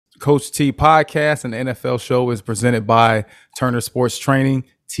Coach T podcast and the NFL show is presented by Turner Sports Training,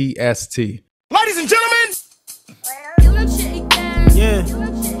 TST. Ladies and gentlemen. Yeah.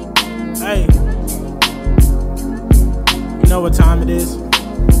 Hey. You know what time it is?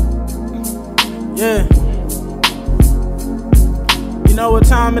 Yeah. You know what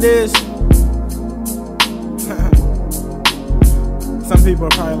time it is? Some people are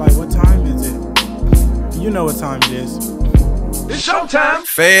probably like, what time is it? You know what time it is. It's showtime.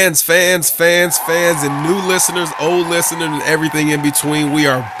 Fans, and new listeners, old listeners, and everything in between. We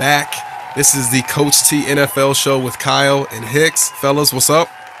are back. This is the Coach T NFL show with Kyle and Hicks. Fellas, what's up?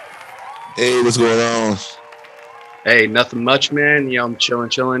 Hey, what's going on? Hey, nothing much, man. You know, I'm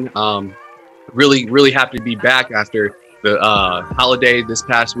chilling. Really happy to be back after the holiday this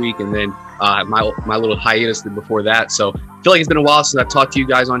past week, and then my little hiatus before that. So I feel like it's been a while since I've talked to you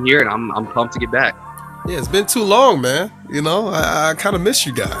guys on here, and I'm pumped to get back. Yeah, it's been too long, man. You know, I kind of miss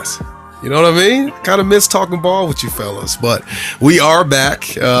you guys. You know what I mean? Kind of miss talking ball with you fellas, but we are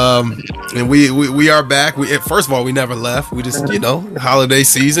back, and we are back. First of all, we never left. We just, you know, holiday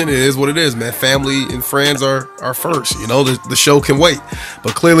season, it is what it is, man. Family and friends are first. You know, the show can wait,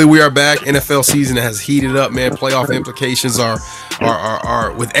 but clearly we are back. NFL season has heated up, man. Playoff implications are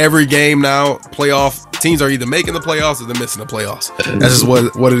with every game now. Playoff teams are either making the playoffs or they're missing the playoffs. That's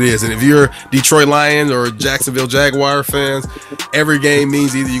just what it is. And if you're Detroit Lions or Jacksonville Jaguar fans, every game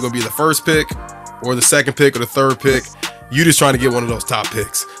means either you're gonna be the first pick or the second pick or the third pick. You just trying to get one of those top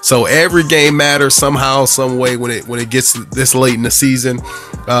picks. So every game matters somehow, some way when it gets this late in the season.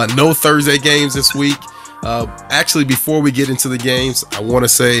 No Thursday games this week. Actually, before we get into the games, I want to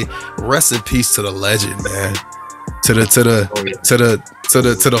say rest in peace to the legend, man. To the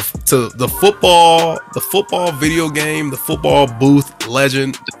football video game, the football booth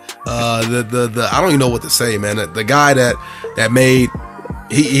legend. I don't even know what to say, man. The guy that made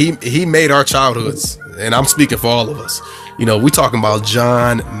he made our childhoods, and I'm speaking for all of us. You know, we talking about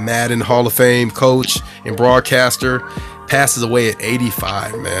John Madden, Hall of Fame coach and broadcaster, passes away at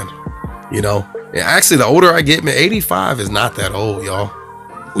 85, man. You know, and actually, the older I get, man, 85 is not that old, y'all.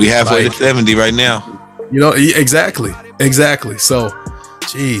 We halfway to 70 right now. You know, exactly. So,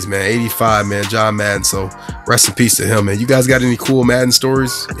 geez, man, 85, man, John Madden. So, rest in peace to him, man. You guys got any cool Madden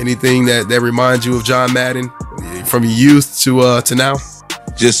stories? Anything that reminds you of John Madden from your youth to now?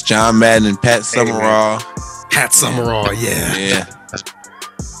 Just John Madden and Pat Summerall. Pat Summerall, yeah.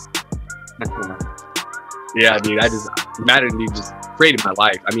 Yeah, dude. Madden, dude, just created my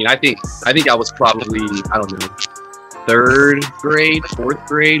life. I mean, I think I was probably, I don't know, third grade, fourth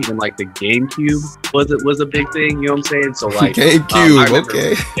grade when like the GameCube was a big thing. You know what I'm saying? So like GameCube,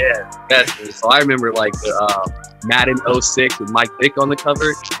 okay. Yeah, that's so I remember like the Madden 06 with Mike Vick on the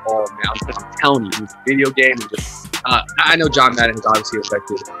cover. Oh man, I'm telling you, it was a video game. And just I know John Madden has obviously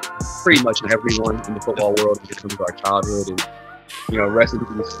affected pretty much everyone in the football world when it comes to our childhood, and you know, rest in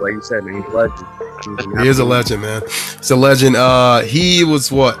peace, like you said, man, he's a legend. He is a legend, man. He's a legend. He was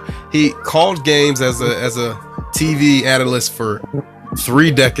he called games as a TV analyst for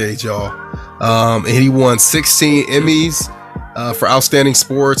 3 decades, y'all. And he won 16 Emmys for outstanding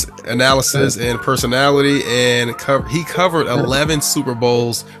sports analysis and personality, and he covered 11 Super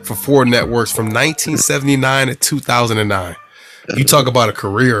Bowls for 4 networks from 1979 to 2009. You talk about a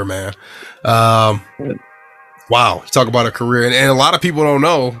career, man. Wow, talk about a career, and a lot of people don't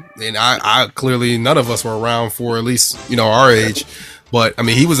know, and I clearly none of us were around for at least, you know, our age, but I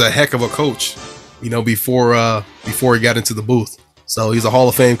mean, he was a heck of a coach, you know, before he got into the booth. So he's a Hall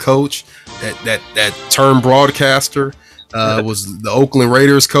of Fame coach, that turned broadcaster, was the Oakland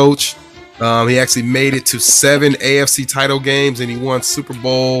Raiders coach. He actually made it to 7 AFC title games, and he won the Super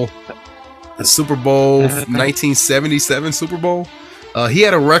Bowl 1977 Super Bowl. He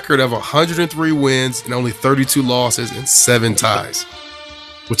had a record of 103 wins and only 32 losses and 7 ties,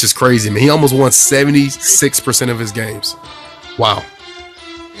 which is crazy, man. He almost won 76% of his games. Wow.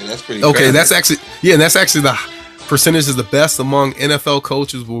 Yeah, that's pretty okay. crazy. That's actually the percentage is the best among NFL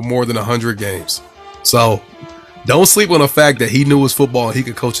coaches with more than 100 games. So don't sleep on the fact that he knew his football and he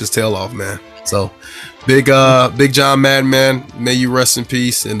could coach his tail off, man. So big John Madden, man. May you rest in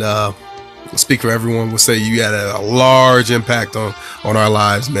peace, and speak for everyone, we'll say you had a large impact on our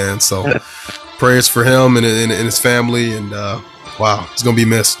lives, man. So prayers for him and his family, and wow, he's gonna be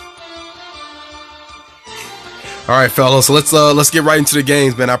missed. All right, fellas, so let's get right into the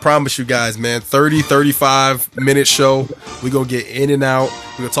games, man. I promise you guys, man, 35 minute show. We're gonna get in and out.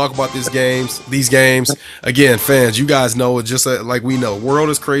 We're gonna talk about these games. Again, fans, you guys know it, just like we know, world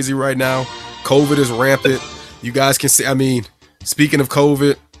is crazy right now. COVID is rampant. You guys can see, I mean, speaking of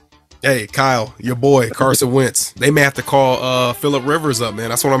COVID, Hey, Kyle, your boy Carson Wentz. They may have to call Phillip Rivers up, man.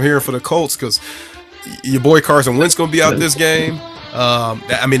 That's what I'm hearing for the Colts, because your boy Carson Wentz gonna be out this game.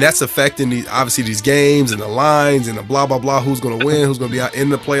 I mean, that's affecting obviously these games and the lines and the blah blah blah. Who's gonna win? Who's gonna be out in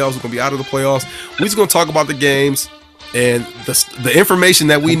the playoffs? Who's gonna be out of the playoffs? We're just gonna talk about the games and the information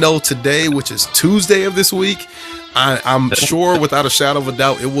that we know today, which is Tuesday of this week. I'm sure without a shadow of a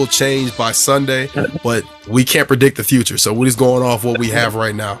doubt it will change by Sunday, but we can't predict the future, so we're just going off what we have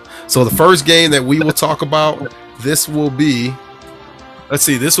right now. So the first game that we will talk about, this will be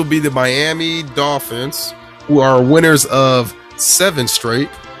the Miami Dolphins, who are winners of 7 straight,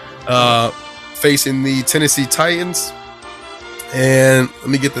 facing the Tennessee Titans. And let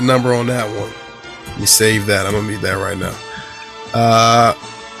me get the number on that one. Let me save that. I don't need that right now.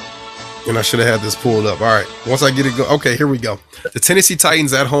 And I should have had this pulled up. All right. Once I get it okay, here we go. The Tennessee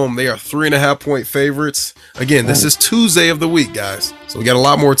Titans at home, they are 3.5-point favorites. Again, this is Tuesday of the week, guys. So we got a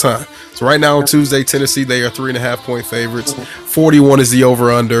lot more time. So right now on Tuesday, Tennessee, they are 3.5-point favorites. 41 is the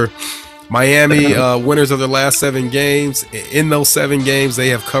over-under. Miami, winners of their last 7 games. In those 7 games, they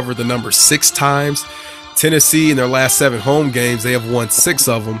have covered the number 6 times. Tennessee, in their last 7 home games, they have won 6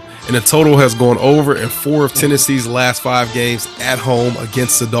 of them, and the total has gone over in 4 of Tennessee's last 5 games at home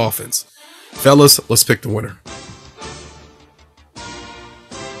against the Dolphins. Fellas, let's pick the winner.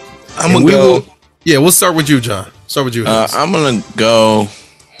 I'm gonna go. Yeah, we'll start with you, John. Start with you. I'm gonna go.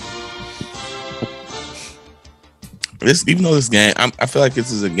 Even though this game, I feel like this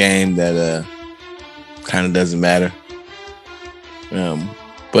is a game that kind of doesn't matter.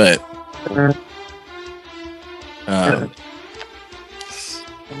 But I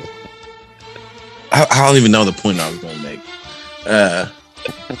don't even know the point I was going to make.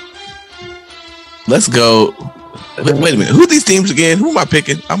 Let's go. Wait a minute. Who are these teams again? Who am I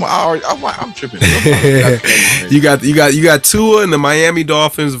picking? I'm tripping. You got Tua and the Miami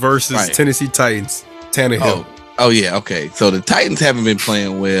Dolphins versus Tennessee Titans. Tannehill. Oh yeah. Okay. So the Titans haven't been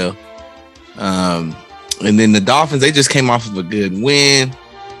playing well. And then the Dolphins, they just came off of a good win,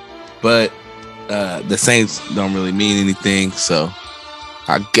 but the Saints don't really mean anything. So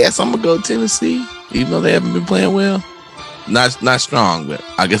I guess I'm gonna go Tennessee, even though they haven't been playing well. Not strong, but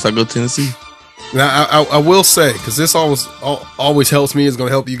I guess I'll go Tennessee. Now, I will say, because this always helps me, it's going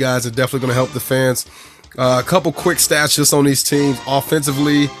to help you guys, it's definitely going to help the fans. A couple quick stats just on these teams.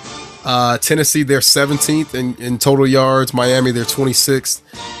 Offensively, Tennessee, they're 17th in total yards. Miami, they're 26th.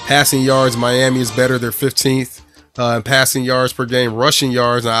 Passing yards, Miami is better. They're 15th in passing yards per game. Rushing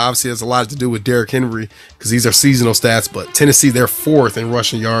yards, now obviously has a lot to do with Derrick Henry because these are seasonal stats, but Tennessee, they're 4th in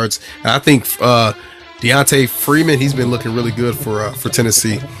rushing yards. And I think Deontay Freeman, he's been looking really good for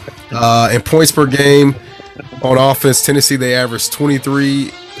Tennessee. In points per game on offense, Tennessee, they average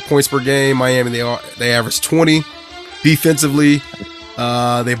 23 points per game. Miami, they average 20. Defensively,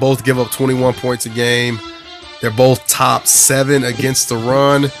 they both give up 21 points a game. They're both top 7 against the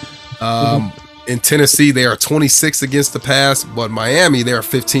run. In Tennessee, they are 26th against the pass, but Miami, they are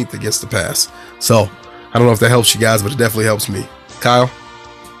 15th against the pass. So I don't know if that helps you guys, but it definitely helps me. Kyle?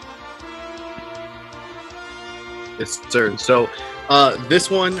 Yes, sir. So this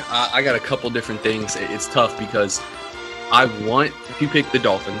one, I got a couple different things. It's tough because I want to pick the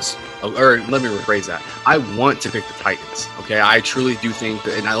Dolphins, or let me rephrase that. I want to pick the Titans. Okay, I truly do think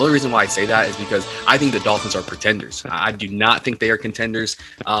that, and the only reason why I say that is because I think the Dolphins are pretenders. I do not think they are contenders.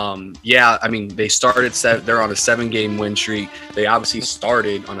 Yeah, I mean, they started they're on a 7-game win streak. They obviously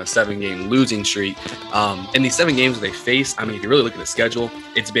started on a 7-game losing streak. In these 7 games that they faced, I mean, if you really look at the schedule,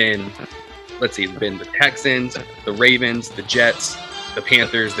 it's been, let's see, it's been the Texans, the Ravens, the Jets, the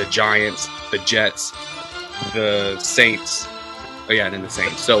Panthers, the Giants, the Jets, the Saints. Oh yeah, and then the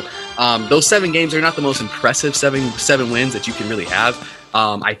Saints. So those 7 games are not the most impressive seven wins that you can really have.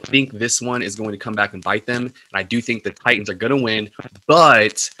 I think this one is going to come back and bite them. And I do think the Titans are going to win,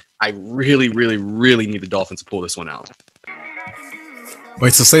 but I really, really, really need the Dolphins to pull this one out.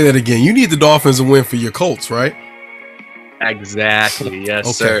 Wait, so say that again. You need the Dolphins to win for your Colts, right? Exactly.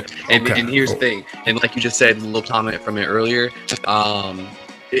 Yes, sir. And here's the thing. And like you just said, a little comment from it earlier.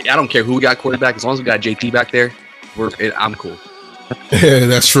 I don't care who we got quarterback. As long as we got JT back there, I'm cool. Yeah,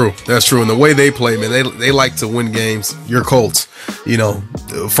 that's true. That's true. And the way they play, man, they like to win games. Your Colts,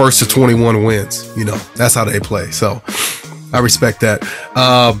 first to 21 wins. That's how they play. So I respect that.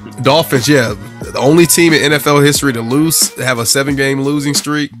 Dolphins, yeah, the only team in NFL history to have a 7-game losing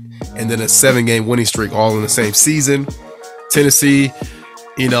streak and then a 7-game winning streak all in the same season. Tennessee,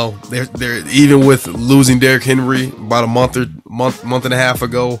 they're even with losing Derrick Henry about a month and a half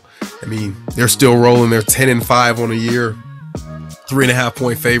ago. I mean, they're still rolling. They're 10-5 on the year,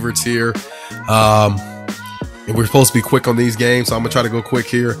 3.5-point favorites here. and we're supposed to be quick on these games, so I'm gonna try to go quick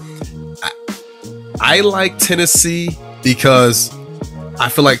here. I like Tennessee because I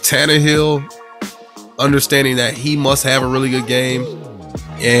feel like Tannehill, understanding that he must have a really good game,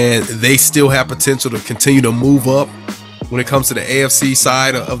 and they still have potential to continue to move up when it comes to the AFC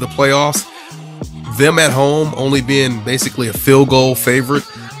side of the playoffs. Them at home only being basically a field goal favorite,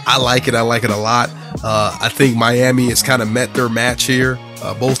 I like it. I like it a lot. I think Miami has kind of met their match here.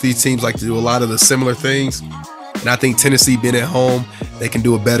 Both these teams like to do a lot of the similar things, and I think Tennessee being at home, they can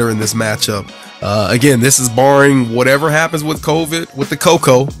do it better in this matchup. Again, this is barring whatever happens with COVID, with the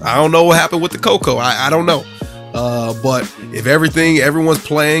Coco. I don't know what happened with the Coco. I don't know. But if everyone's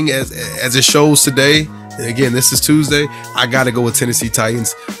playing as it shows today, and again, this is Tuesday, I got to go with Tennessee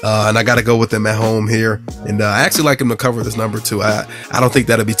Titans, and I got to go with them at home here. And I actually like them to cover this number too. I don't think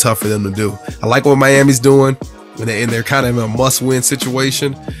that'll be tough for them to do. I like what Miami's doing, and they're kind of in a must-win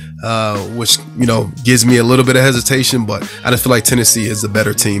situation, which, you know, gives me a little bit of hesitation, but I just feel like Tennessee is the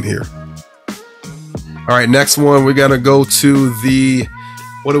better team here. All right, next one, we're going to go to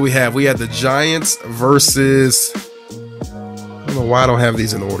what do we have? We had the Giants versus, I don't know why I don't have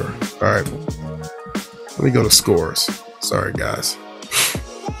these in order. All right, let me go to scores. Sorry, guys.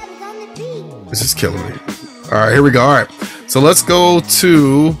 This is killing me. All right, here we go. All right, so let's go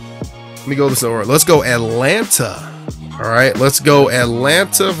let me go this order. Let's go Atlanta. All right, let's go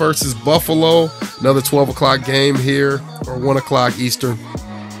Atlanta versus Buffalo. Another 12 o'clock game here, or 1 o'clock Eastern.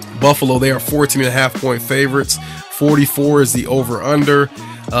 Buffalo, they are 14.5-point favorites. 44 is the over-under.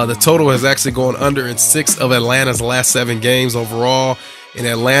 The total has actually gone under in 6 of Atlanta's last 7 games overall. In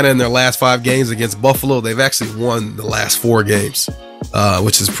Atlanta, in their last 5 games against Buffalo, they've actually won the last 4 games,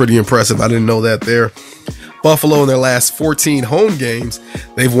 which is pretty impressive. I didn't know that there. Buffalo, in their last 14 home games,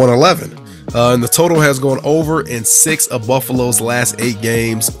 they've won 11. And the total has gone over in 6 of Buffalo's last 8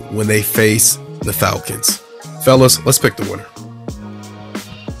 games when they face the Falcons. Fellas, let's pick the winner.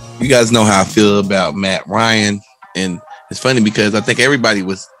 You guys know how I feel about Matt Ryan, and it's funny because I think everybody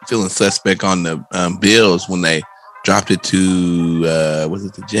was feeling suspect on the Bills when they dropped it to was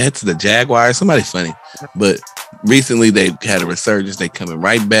it the Jets, the Jaguars? Somebody funny, but recently they had a resurgence. They coming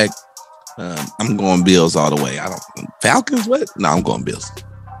right back. I'm going Bills all the way. Falcons? What? No, I'm going Bills.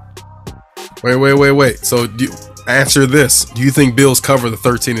 Wait. So answer this. Do you think Bills cover the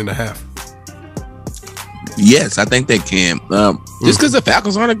 13.5? Yes, I think they can. Just because the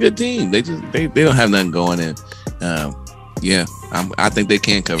Falcons aren't a good team, they don't have nothing going in. I think they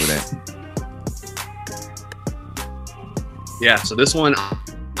can cover that. Yeah. So this one,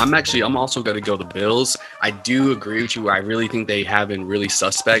 I'm also going to go the Bills. I do agree with you. I really think they have been really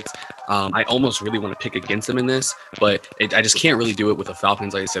suspect. I almost really want to pick against them in this, but I just can't really do it with the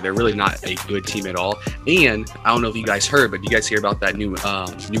Falcons. Like I said, they're really not a good team at all. And I don't know if you guys heard, but do you guys hear about that new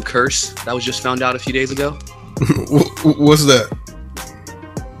curse that was just found out a few days ago? What's that?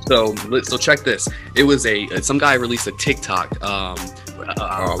 So check this. It was some guy released a TikTok.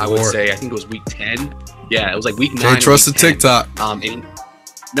 I would say, I think it was week 10. Yeah, it was like week 9. Can't trust the TikTok.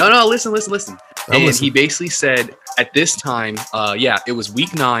 No, listen. And he basically said at this time, it was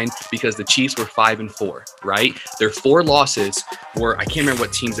week 9 because the Chiefs were 5-4, right? Their 4 losses were, I can't remember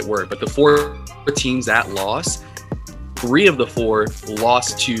what teams it were, but the 4 teams that lost, 3 of the 4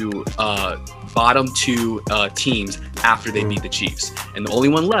 lost to bottom 2 teams after they beat the Chiefs. And the only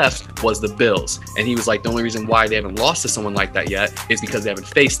one left was the Bills. And he was like, the only reason why they haven't lost to someone like that yet is because they haven't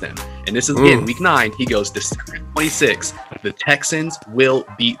faced them. And this is again, week 9, he goes, December 26, the Texans will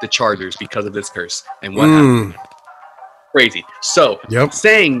beat the Chargers because of this curse. And what happened? Crazy. So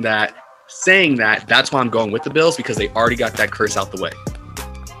saying that, that's why I'm going with the Bills, because they already got that curse out the way.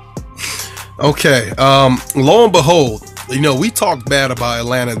 Okay. Lo and behold, we talked bad about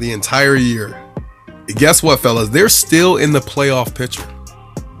Atlanta the entire year. Guess what, fellas? They're still in the playoff picture.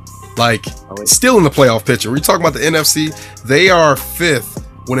 Still in the playoff picture. We're talking about the NFC. They are 5th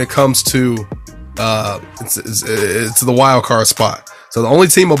when it comes to it's the wild card spot. So the only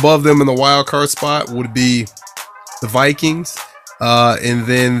team above them in the wild card spot would be the Vikings, and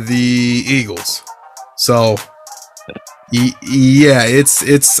then the Eagles. So yeah,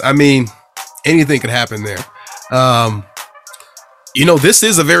 it's. I mean, anything could happen there. This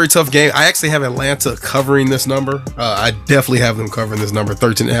is a very tough game. I actually have Atlanta covering this number. I definitely have them covering this number,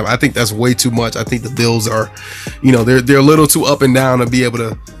 13.5. I think that's way too much. I think the Bills are, they're a little too up and down to be able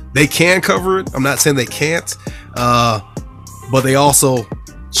to. They can cover it. I'm not saying they can't, but they also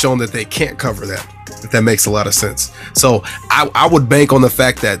shown that they can't cover that. If that makes a lot of sense. So I would bank on the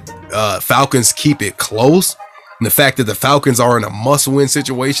fact that Falcons keep it close. And the fact that the Falcons are in a must-win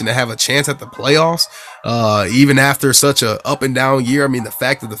situation to have a chance at the playoffs, even after such a up and down year. I mean, the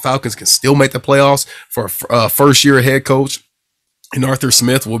fact that the Falcons can still make the playoffs for a first-year head coach and Arthur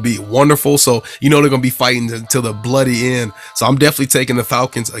Smith will be wonderful. So, they're going to be fighting until the bloody end. So I'm definitely taking the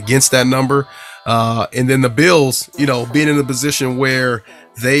Falcons against that number. And then the Bills, being in a position where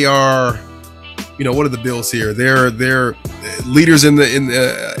they are, what are the Bills here? They're leaders in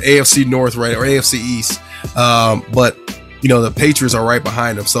the AFC North, right, or AFC East. But the Patriots are right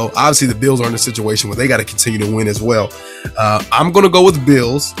behind them. So obviously the Bills are in a situation where they got to continue to win as well. I'm going to go with the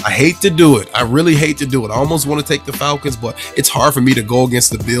Bills. I hate to do it. I really hate to do it. I almost want to take the Falcons, but it's hard for me to go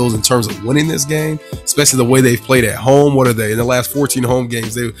against the Bills in terms of winning this game, especially the way they've played at home. What are they? In the last 14 home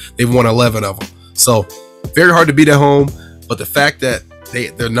games, they've won 11 of them. So very hard to beat at home. But the fact that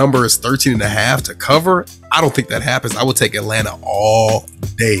their number is 13.5 to cover, I don't think that happens. I would take Atlanta all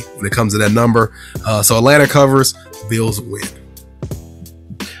day when it comes to that number. So Atlanta covers, Bills win.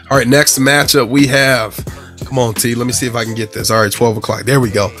 All right, next matchup we have. Come on, T. Let me see if I can get this. All right, 12 o'clock. There we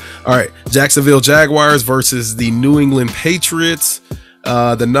go. All right, Jacksonville Jaguars versus the New England Patriots.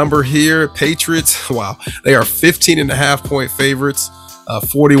 The number here, Patriots, wow, they are 15.5 point favorites.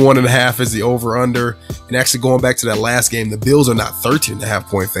 41.5 is the over-under. And actually going back to that last game, the Bills are not 13.5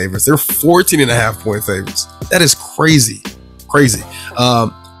 point favorites. They're 14.5 point favorites. That is crazy.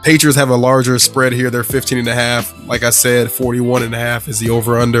 Patriots have a larger spread here. They're 15.5. Like I said, 41.5 is the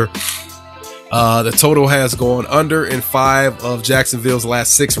over-under. The total has gone under in 5 of Jacksonville's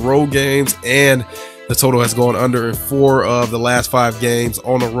last 6 road games, and the total has gone under in 4 of the last 5 games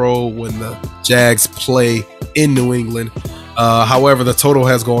on the road when the Jags play in New England. However, the total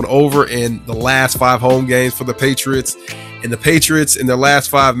has gone over in the last 5 home games for the Patriots. And the Patriots, in their last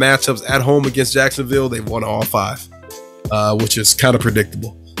 5 matchups at home against Jacksonville, they've won all 5, which is kind of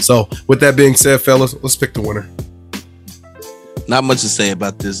predictable. So, with that being said, fellas, let's pick the winner. Not much to say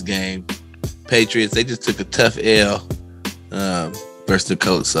about this game. Patriots, they just took a tough L versus the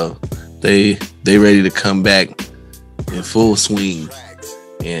Colts, so they ready to come back in full swing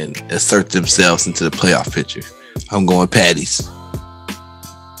and assert themselves into the playoff picture. I'm going Patties.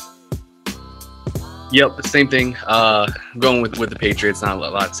 Yep, the same thing. Going with the Patriots. Not a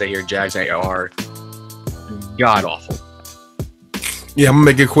lot to say here. Jags are god awful. Yeah, I'm gonna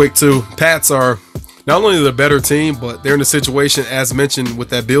make it quick too. Pats are not only the better team, but they're in a situation, as mentioned with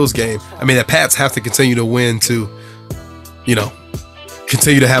that Bills game. I mean, the Pats have to continue to win to,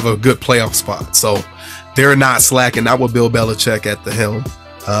 continue to have a good playoff spot. So they're not slacking. Not with Bill Belichick at the helm,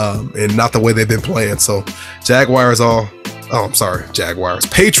 and not the way they've been playing. So Jaguars,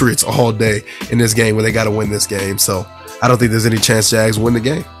 Patriots all day in this game where they got to win this game. So I don't think there's any chance Jags win the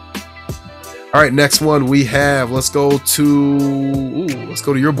game. All right, next one we have. Let's go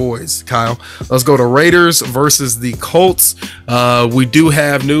to your boys, Kyle. Let's go to Raiders versus the Colts. We do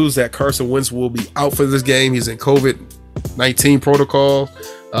have news that Carson Wentz will be out for this game. He's in COVID-19 protocol.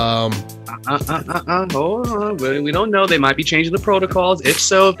 Hold on. We don't know. They might be changing the protocols. If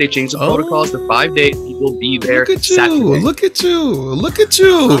so, if they change the protocols to 5 days, he will be there. Look at you.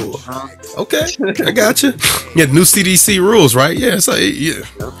 Okay, I got you. Yeah, new CDC rules, right? Yeah, it's like, yeah.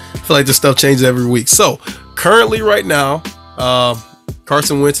 I feel like this stuff changes every week. So currently, right now,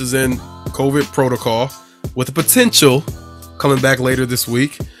 Carson Wentz is in COVID protocol with a potential coming back later this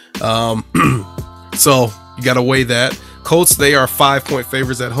week. So you got to weigh that. Colts, they are 5 point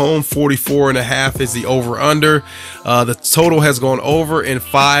favorites at home. 44.5 is the over-under. The total has gone over in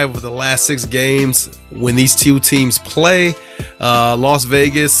 5 of the last 6 games when these two teams play. Las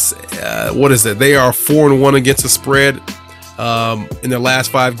Vegas, what is it? They are 4-1 against the spread in their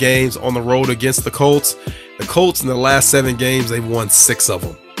last 5 games on the road against the Colts. The Colts in the last 7 games, they've won 6 of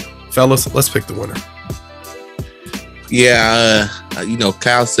them. Fellas, let's pick the winner. Yeah,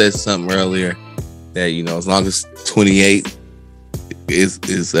 Kyle said something earlier that as long as 28 is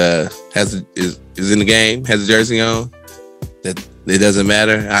in the game, has a jersey on, that it doesn't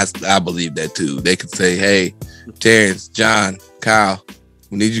matter. I believe that too. They could say, "Hey, Terrence, John, Kyle,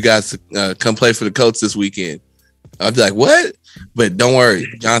 we need you guys to come play for the Colts this weekend." I'd be like, "What?" But don't worry,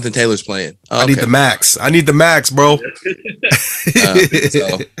 Jonathan Taylor's playing. Okay. I need the max, bro.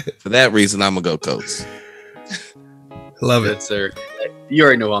 So for that reason, I'm gonna go Colts. Love it, sir. You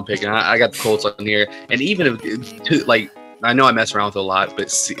already know who I'm picking. I got the Colts on here, and even if I know I mess around with it a lot,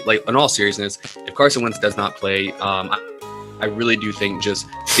 but in all seriousness, if Carson Wentz does not play, I really do think just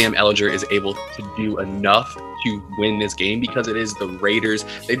Sam Ellinger is able to do enough to win this game because it is the Raiders.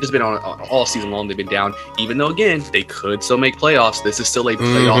 They've just been on all season long. They've been down, even though again they could still make playoffs. This is still a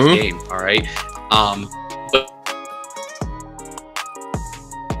playoff game. All right. But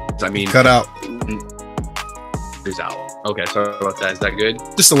I mean, cut out. out. Okay, sorry about that. Is that good?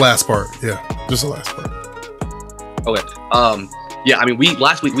 Just the last part. Yeah, just the last part. Okay. Yeah, I mean,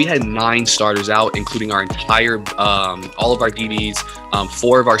 last week we had 9 starters out, including our entire, all of our DBs,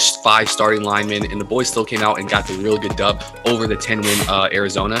 4 of our 5 starting linemen, and the boys still came out and got the real good dub over the 10-win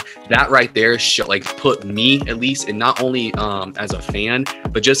Arizona. That right there put me, at least, and not only as a fan,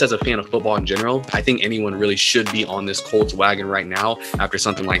 but just as a fan of football in general. I think anyone really should be on this Colts wagon right now after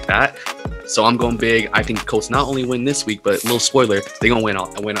something like that. So I'm going big. I think Colts not only win this week, but little spoiler, they're gonna win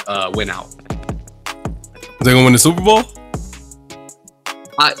out. They're gonna win the Super Bowl.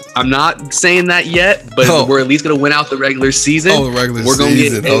 I'm not saying that yet, but we're at least going to win out the regular season. Oh, the regular season. We're going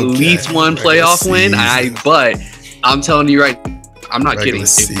to get at least one playoff win. But I'm telling you right, I'm not kidding.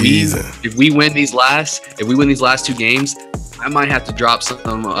 If we win these last 2 games, I might have to drop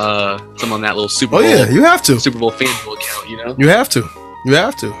some on that little Super Bowl. Oh yeah, you have to. Super Bowl FanDuel account, you know. You have to.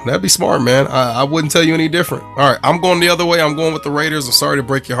 That'd be smart, man. I wouldn't tell you any different. All right, I'm going the other way. I'm going with the Raiders. I'm sorry to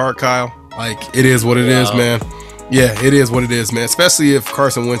break your heart, Kyle. Like, it is what it is, man. Yeah, it is what it is, man. Especially if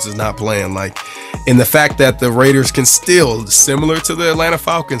Carson Wentz is not playing. Like, and the fact that the Raiders can still, similar to the Atlanta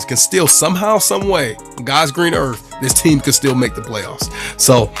Falcons, can still somehow, some way, God's green earth, this team could still make the playoffs.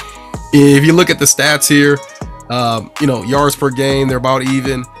 So, if you look at the stats here, yards per game, they're about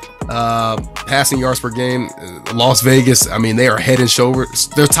even. Passing yards per game, Las Vegas, I mean, they are head and shoulders.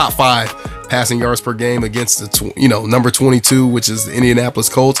 They're top 5 passing yards per game against the number 22, which is the Indianapolis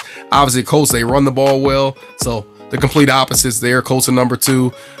Colts. Obviously, Colts, they run the ball well, so the complete opposites there. Colts are number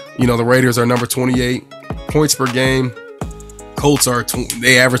 2. The Raiders are number 28 points per game. Colts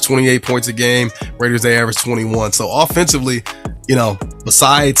they average 28 points a game. Raiders, they average 21. So offensively,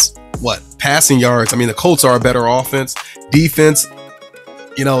 besides passing yards, I mean, the Colts are a better offense. Defense,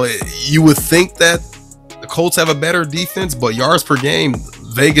 you would think that the Colts have a better defense, but yards per game,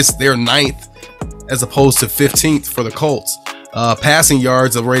 Vegas, they're 9th as opposed to 15th for the Colts. Passing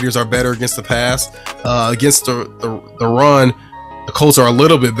yards, the Raiders are better against the pass. Against the run, the Colts are a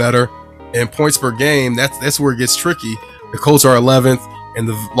little bit better. And points per game, that's where it gets tricky. The Colts are 11th, and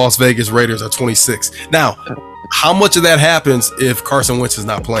the Las Vegas Raiders are 26th. Now, how much of that happens if Carson Wentz is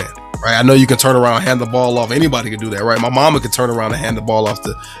not playing? Right? I know you can turn around and hand the ball off. Anybody can do that, right? My mama could turn around and hand the ball off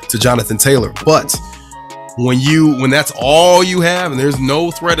to Jonathan Taylor. But when that's all you have and there's no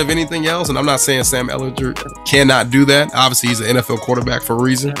threat of anything else, and I'm not saying Sam Ellinger cannot do that. Obviously, he's an NFL quarterback for a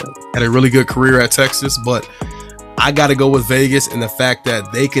reason. Had a really good career at Texas, but I got to go with Vegas and the fact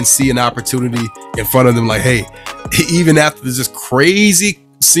that they can see an opportunity in front of them. Like, hey, even after this crazy,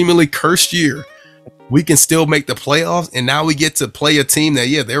 seemingly cursed year, we can still make the playoffs. And now we get to play a team that,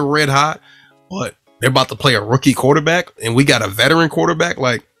 they're red hot, but they're about to play a rookie quarterback and we got a veteran quarterback.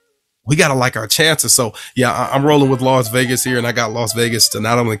 Like, we got to like our chances. So, I'm rolling with Las Vegas here, and I got Las Vegas to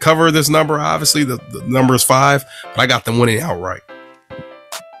not only cover this number, obviously, the number is 5, but I got them winning outright.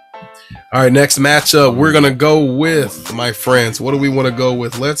 All right, next matchup, we're going to go with, my friends, what do we want to go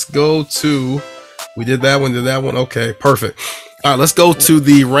with? Let's go to, we did that one. Okay, perfect. All right, let's go to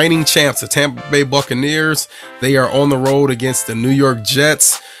the reigning champs, the Tampa Bay Buccaneers. They are on the road against the New York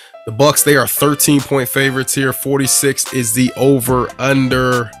Jets. The Bucs, they are 13-point favorites here. 46 is the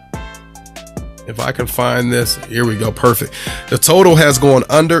over-under. If I can find this, here we go. Perfect. The total has gone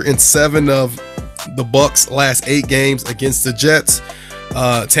under in 7 of the Bucs' last 8 games against the Jets.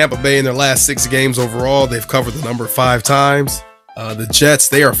 Tampa Bay in their last 6 games overall, they've covered the number 5 times. The Jets,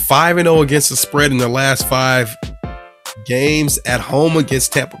 they are 5-0 against the spread in their last 5 games at home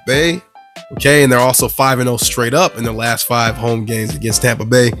against Tampa Bay. Okay, and they're also 5-0 straight up in their last 5 home games against Tampa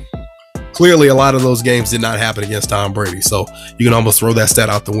Bay. Clearly, a lot of those games did not happen against Tom Brady, so you can almost throw that stat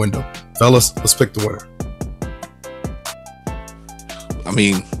out the window. Fellas, let's pick the winner. I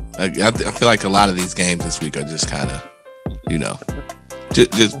mean, I feel like a lot of these games this week are just kind of,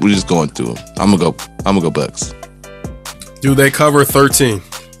 we're just going through them. I'm gonna go Bucks. Do they cover 13?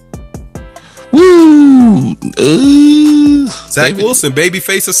 Woo! Zach Wilson,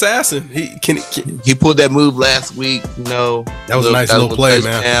 babyface assassin. He pulled that move last week. That was a nice little play,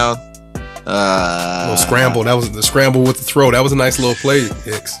 man. Little scramble. That was the scramble with the throw. That was a nice little play,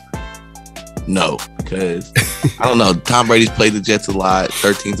 Hicks. No, because I don't know. Tom Brady's played the Jets a lot.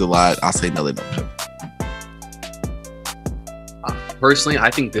 13's a lot. I'll say no, they don't cover. Personally,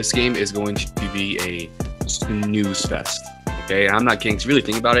 I think this game is going to be a snooze fest. Okay, I'm not kidding. To really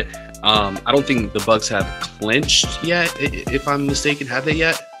think about it, I don't think the Bucs have clinched yet. If I'm mistaken, have they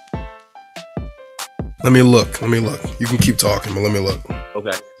yet? Let me look. You can keep talking, but let me look.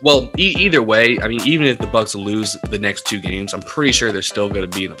 Okay. Well, either way, I mean, even if the Bucs lose the next 2 games, I'm pretty sure they're still going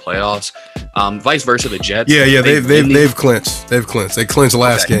to be in the playoffs. Vice versa, the Jets. Yeah, they've clinched. They've clinched. They clinched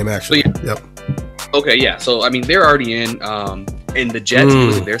last game, actually. So, yep. Okay, yeah. So I mean, they're already in. And the Jets,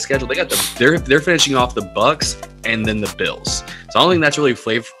 losing their schedule, they got they're finishing off the Bucks and then the Bills. So I don't think that's really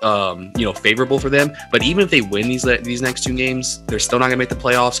favorable for them. But even if they win these next 2 games, they're still not gonna make the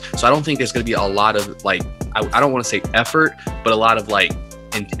playoffs. So I don't think there's gonna be a lot of like I don't want to say effort, but a lot of like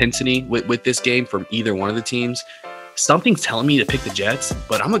intensity with this game from either one of the teams. Something's telling me to pick the Jets,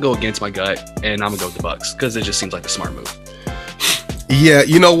 but I'm gonna go against my gut and I'm gonna go with the Bucks because it just seems like a smart move. Yeah,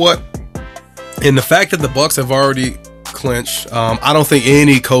 you know what? And the fact that the Bucks have already clinched, I don't think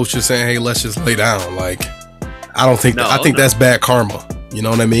any coach is saying, "Hey, let's just lay down." Like, I don't think. I think that's bad karma. You know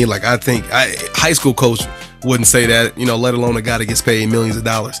what I mean? Like, I think high school coach wouldn't say that. You know, let alone a guy that gets paid millions of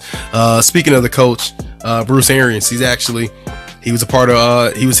dollars. Speaking of the coach, Bruce Arians, he was a part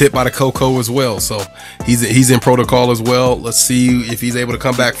of. He was hit by the Coco as well, so he's in protocol as well. Let's see if he's able to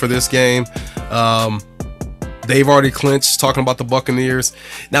come back for this game. They've already clinched. Talking about the Buccaneers.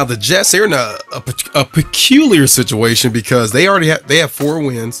 Now the Jets, they're in a peculiar situation because they have 4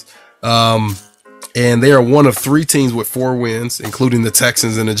 wins, and they are one of 3 teams with 4 wins, including the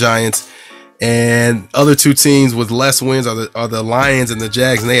Texans and the Giants. And other 2 teams with less wins are the Lions and the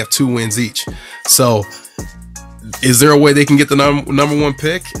Jags, and they have 2 wins each. So, is there a way they can get the number 1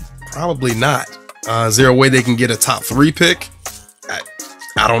 pick? Probably not. Is there a way they can get a top 3 pick?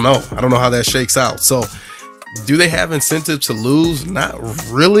 I don't know. I don't know how that shakes out. So, do they have incentive to lose? Not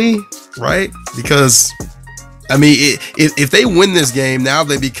really, right? Because, I mean, if they win this game, now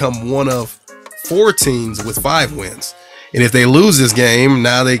they become one of 4 teams with 5 wins. And if they lose this game,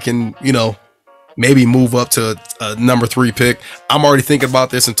 now they can, maybe move up to a number 3 pick. I'm already thinking about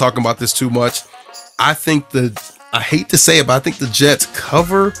this and talking about this too much. I hate to say it, but I think the Jets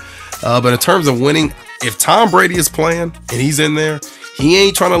cover. But in terms of winning, if Tom Brady is playing and he's in there, he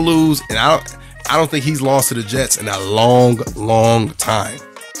ain't trying to lose. And I don't think he's lost to the Jets in a long time.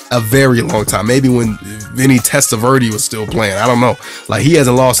 A very long time. Maybe when Vinny Testaverde was still playing. I don't know. Like, he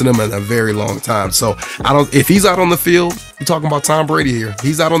hasn't lost to them in a very long time. So if he's out on the field, we're talking about Tom Brady here.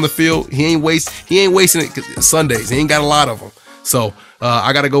 He's out on the field. He ain't wasting it Sundays. He ain't got a lot of them. So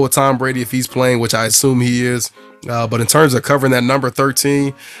I got to go with Tom Brady if he's playing, which I assume he is. But in terms of covering that number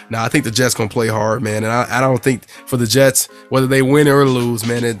 13, I think the Jets gonna play hard, man. And I don't think for the Jets, whether they win or lose,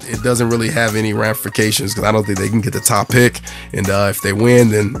 man, it doesn't really have any ramifications because I don't think they can get the top pick. And if they win,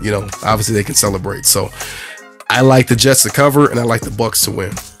 then obviously they can celebrate. So I like the Jets to cover, and I like the Bucks to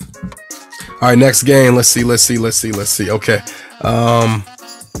win. All right, next game. Let's see. Okay,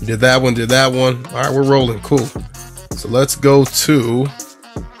 did that one. All right, we're rolling. Cool. So let's go to.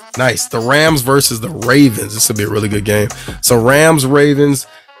 Nice. The Rams versus the Ravens. This will be a really good game. So Ravens,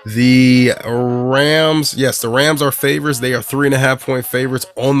 the Rams are favorites. They are 3.5-point favorites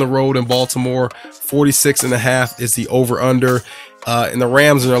on the road in Baltimore. 46.5 is the over under. And the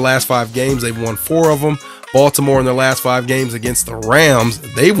Rams in their last 5 games, they've won 4 of them. Baltimore in their last 5 games against the Rams,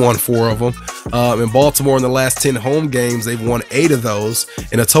 they won 4 of them. In Baltimore in the last 10 home games, they've won 8 of those.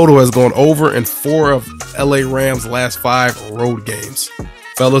 And the total has gone over in 4 of LA Rams' last 5 road games.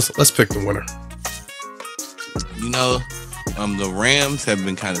 Fellas, let's pick the winner. The Rams have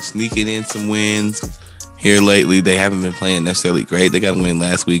been kind of sneaking in some wins here lately. They haven't been playing necessarily great. They got a win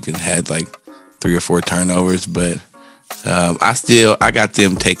last week and had like 3 or 4 turnovers, but I got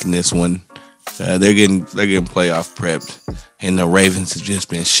them taking this one. They're getting playoff prepped, and the Ravens have just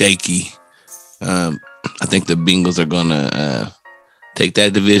been shaky. I think the Bengals are gonna take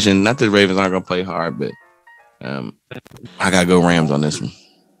that division. Not that the Ravens aren't gonna play hard, but I gotta go Rams on this one.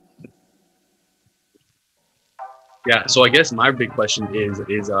 Yeah, so I guess my big question is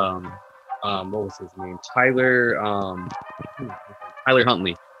what was his name? Tyler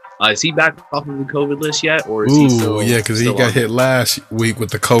Huntley. Is he back off of the COVID list yet, or is he still? Yeah, because he got hit last week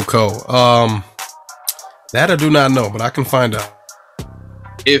with the Coco. That I do not know, but I can find out.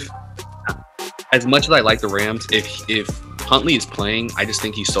 If, as much as I like the Rams, if Huntley is playing, I just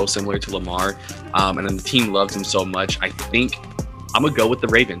think he's so similar to Lamar, and then the team loves him so much. I think I'm gonna go with the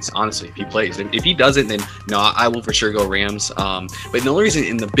Ravens, honestly, if he plays. If he doesn't, then no, I will for sure go Rams. But the only reason,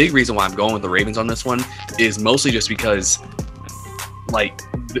 and the big reason why I'm going with the Ravens on this one is mostly just because, like,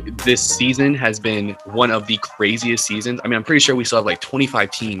 this season has been one of the craziest seasons. I mean, I'm pretty sure we still have like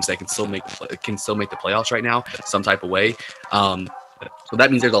 25 teams that can still make the playoffs right now, some type of way. So that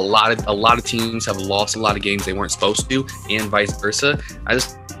means there's a lot of teams have lost a lot of games they weren't supposed to, and vice versa. I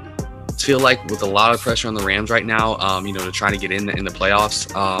just feel like with a lot of pressure on the Rams right now, to try to get in the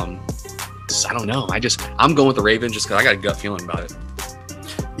playoffs. I don't know. I'm going with the Ravens just because I got a gut feeling about it.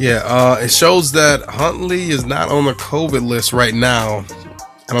 Yeah, it shows that Huntley is not on the COVID list right now.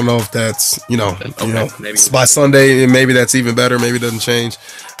 I don't know if that's maybe by Sunday, and maybe that's even better. Maybe it doesn't change.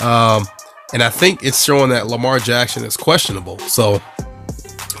 And I think it's showing that Lamar Jackson is questionable. So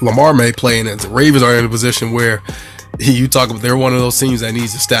Lamar may play, and the Ravens are in a position where you talk about they're one of those teams that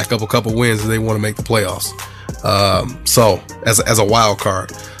needs to stack up a couple wins if they want to make the playoffs. So as a wild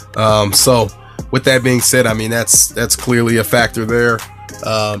card. So with that being said, I mean that's clearly a factor there.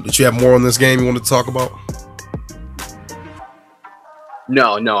 Did you have more on this game you wanted to talk about?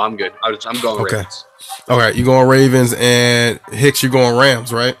 No, I'm good. I'm going Okay. Ravens. All right, you going Ravens, and Hicks, you're going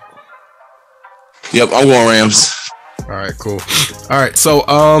Rams, right? Yep, I'm going Rams. All right, cool. All right, so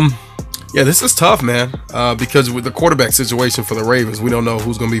yeah, this is tough, man, because with the quarterback situation for the Ravens, we don't know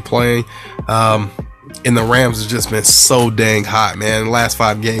who's going to be playing. And the Rams have just been so dang hot, man. In the last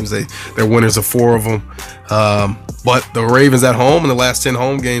 5 games, they're winners of 4 of them. But the Ravens at home in the last 10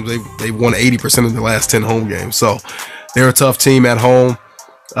 home games, they won 80% of the last 10 home games. So they're a tough team at home.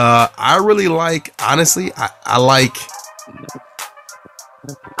 I really like, honestly, I like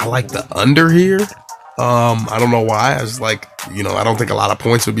the under here. I don't know why. I just like, I don't think a lot of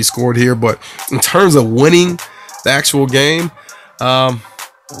points would be scored here, but in terms of winning the actual game, I'm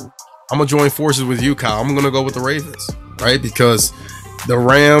gonna join forces with you, Kyle. I'm gonna go with the Ravens, right? Because the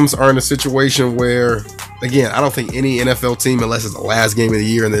Rams are in a situation where, again, I don't think any NFL team, unless it's the last game of the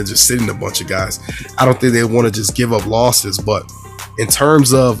year and they're just sitting a bunch of guys, I don't think they want to just give up losses. But in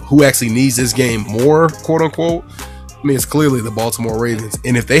terms of who actually needs this game more, quote unquote, I mean, it's clearly the Baltimore Ravens.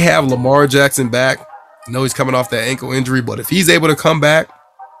 And if they have Lamar Jackson back, I know he's coming off that ankle injury, but if he's able to come back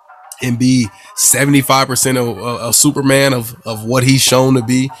and be 75% of a Superman of what he's shown to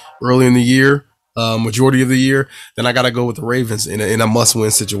be early in the year, majority of the year, then I got to go with the Ravens in a must-win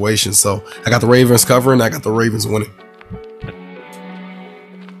situation. So I got the Ravens covering. I got the Ravens winning.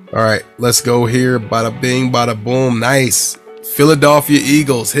 All right, let's go here. Bada bing, bada boom. Nice. Philadelphia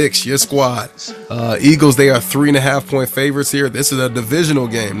Eagles. Hicks, your squad. Eagles, they are 3.5-point favorites here. This is a divisional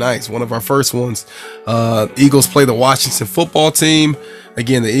game. Nice. One of our first ones. Eagles play the Washington football team.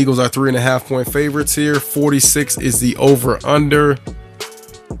 Again, the Eagles are 3.5-point favorites here. 46 is the over-under.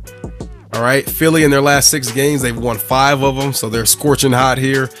 All right, Philly in their last 6 games, they've won 5 of them, so they're scorching hot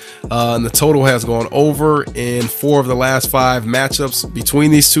here. And the total has gone over in 4 of the last 5 matchups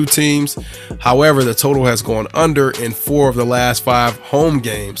between these two teams. However, the total has gone under in 4 of the last 5 home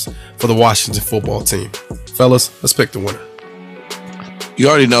games for the Washington football team. Fellas, let's pick the winner. You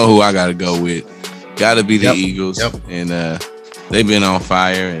already know who I got to go with. Got to be the Eagles. Yep. And they've been on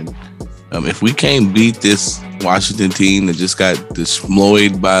fire. And if we can't beat this Washington team that just got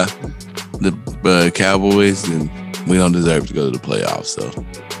destroyed by the Cowboys, and we don't deserve to go to the playoffs. So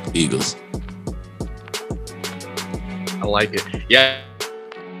Eagles. I like it. Yeah.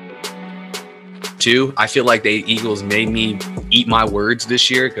 Too. I feel like the Eagles made me eat my words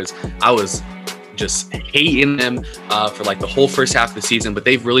this year because I was just hating them for like the whole first half of the season, but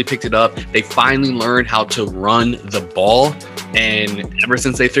they've really picked it up. They finally learned how to run the ball, and ever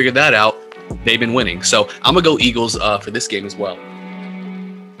since they figured that out, they've been winning. So I'm gonna go Eagles for this game as well.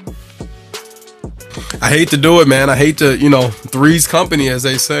 I hate to do it, man. I hate to, three's company, as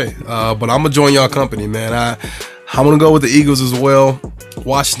they say. But I'm gonna join y'all company, man. I'm gonna go with the Eagles as well.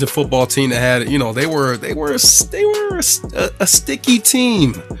 Washington football team that had, they were a sticky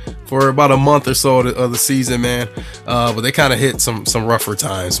team for about a month or so of the season, man. But they kind of hit some rougher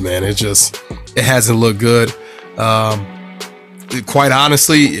times, man. It hasn't looked good. Quite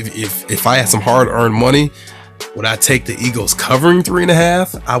honestly, if I had some hard-earned money, would I take the Eagles covering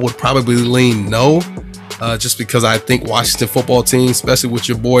 3.5? I would probably lean no, just because I think Washington football team, especially with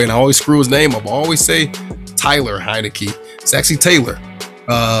your boy, and I always screw his name up. I always say Tyler Heineke. It's actually Taylor,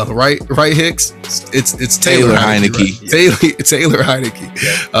 right, Hicks? It's Taylor Heineke. Right? Taylor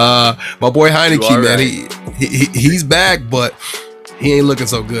Heineke. My boy Heineke, man, right. He's back, but he ain't looking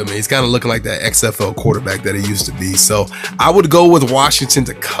so good, man. He's kind of looking like that XFL quarterback that he used to be. So I would go with Washington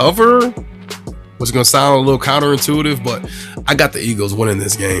to cover, which is going to sound a little counterintuitive, but I got the Eagles winning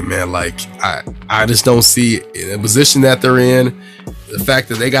this game, man. Like, I just don't see in the position that they're in, the fact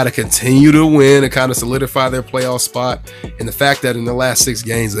that they got to continue to win and kind of solidify their playoff spot, and the fact that in the last 6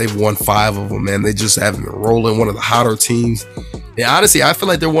 games, they've won 5 of them, man. They just haven't been rolling, one of the hotter teams. And honestly, I feel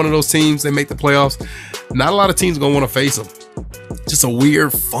like they're one of those teams, they make the playoffs. Not a lot of teams going to want to face them. Just a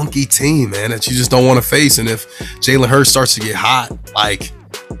weird, funky team, man, that you just don't want to face. And if Jalen Hurts starts to get hot, like,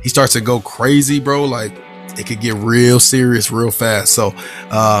 he starts to go crazy, bro, like, it could get real serious real fast. So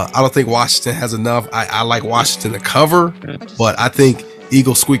I don't think Washington has enough. I like Washington to cover, but I think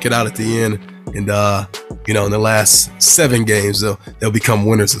Eagles squeak it out at the end. And, in the last 7 games, they'll become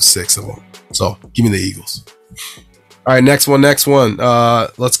winners of 6 of them. So give me the Eagles. All right, next one.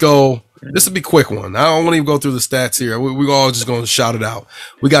 Let's go This will be a quick one. I don't want to even go through the stats here. We're all just going to shout it out.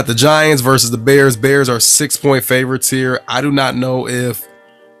 We got the Giants versus the Bears. Bears are 6-point favorites here. I do not know if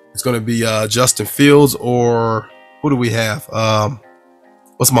it's going to be Justin Fields or who do we have?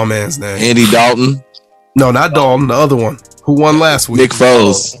 What's my man's name? Andy Dalton. No, not Dalton. The other one who won last week. Nick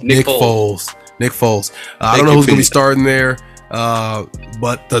Foles. Nick Foles. I don't know who's going to be starting there.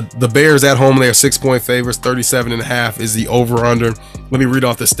 But the Bears at home, they are 6-point favorites. 37.5 is the over under. Let me read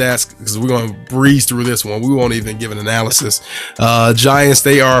off the stats because we're going to breeze through this one. We won't even give an analysis. Giants,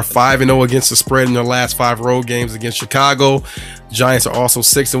 they are 5-0 against the spread in their last 5 road games against Chicago. Giants are also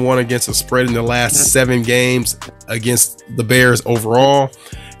 6-1 against the spread in their last 7 games against the Bears overall.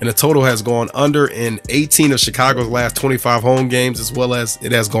 And the total has gone under in 18 of Chicago's last 25 home games, as well as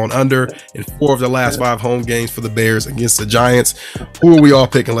it has gone under in 4 of the last 5 home games for the Bears against the Giants. Who are we all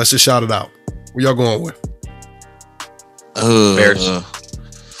picking? Let's just shout it out. What y'all going with? Bears.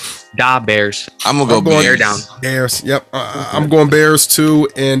 Bears. I'm gonna go Bear down. Bears. Yep. I'm going Bears too,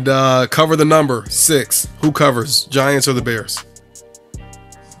 and cover the number 6. Who covers? Giants or the Bears?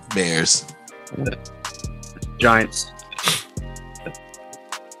 Bears. Giants.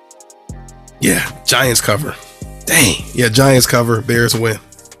 Yeah, Giants cover. Dang. Yeah, Giants cover. Bears win.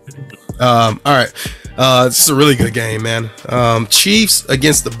 All right. This is a really good game, man. Chiefs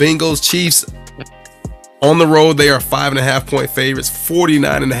against the Bengals. Chiefs on the road, they are 5.5-point favorites.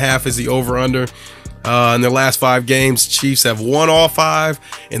 49.5 is the over-under. In their last 5 games, Chiefs have won all 5,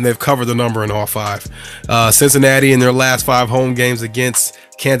 and they've covered the number in all 5. Cincinnati, in their last 5 home games against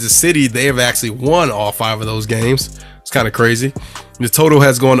Kansas City, they have actually won all 5 of those games. It's kind of crazy. The total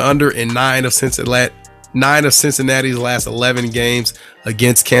has gone under in 9 of Cincinnati's last 11 games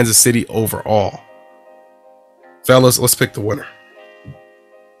against Kansas City overall. Fellas, let's pick the winner.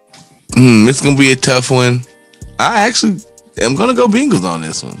 It's gonna be a tough one. I actually am gonna go Bengals on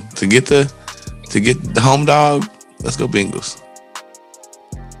this one to get the home dog. Let's go Bengals.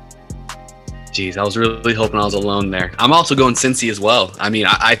 Jeez, I was really hoping I was alone there. I'm also going Cincy as well. I mean,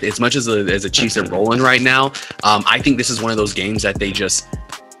 I as much as the Chiefs are rolling right now, I think this is one of those games that they just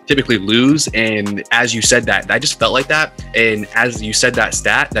typically lose. And as you said that, I just felt like that. And as you said that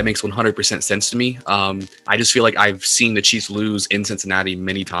stat, that makes 100% sense to me. I just feel like I've seen the Chiefs lose in Cincinnati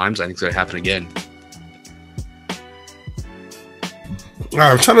many times. I think it's going to happen again. All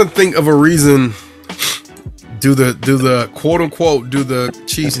right, I'm trying to think of a reason. Do the quote unquote do the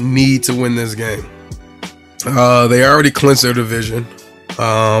Chiefs need to win this game? They already clinched their division.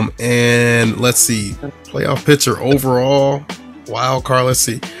 And let's see, playoff picture overall, wild card. Let's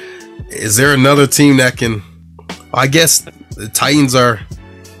see, is there another team that can? I guess the Titans are.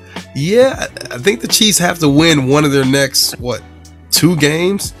 Yeah, I think the Chiefs have to win one of their next 2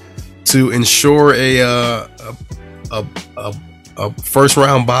 games to ensure a first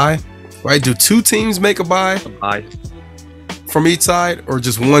round bye. Right? Do 2 teams make a bye from each side, or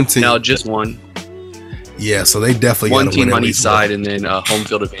just one team? No, just one. Yeah, so they definitely one team on each side, and then home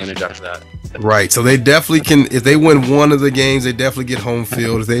field advantage after that. Right. So they definitely can. If they win one of the games, they definitely get home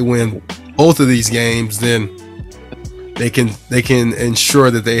field. If they win both of these games, then they can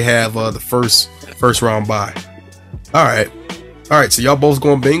ensure that they have the first round bye. All right. So y'all both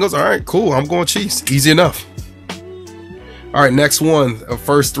going Bengals. All right, cool. I'm going Chiefs. Easy enough. All right, next one,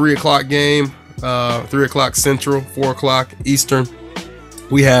 first 3 o'clock game, 3 o'clock Central, 4 o'clock Eastern.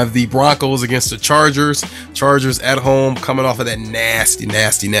 We have the Broncos against the Chargers. Chargers at home, coming off of that nasty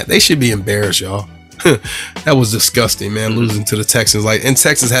net. They should be embarrassed, y'all. That was disgusting, man, losing to the Texans. And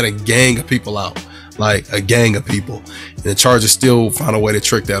Texas had a gang of people out, like a gang of people. And the Chargers still found a way to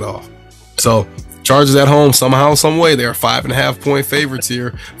trick that off. So Chargers at home, somehow, some way, they are 5.5-point favorites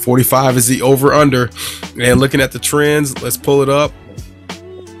here. 45 is the over/under. And looking at the trends, let's pull it up.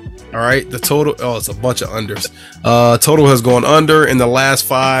 All right, the total. Oh, it's a bunch of unders. Total has gone under in the last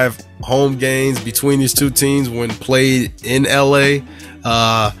 5 home games between these 2 teams when played in LA.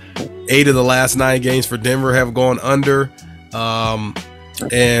 8 of the last 9 games for Denver have gone under.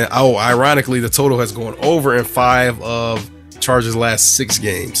 Ironically, the total has gone over in 5 of Chargers' last 6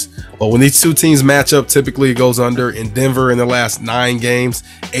 games. But when these 2 teams match up, typically it goes under. In Denver, in the last 9 games,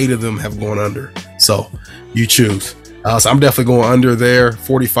 8 of them have gone under. So you choose. So I'm definitely going under there.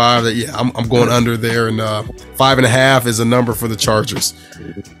 45. I'm going under there, and 5.5 is a number for the Chargers.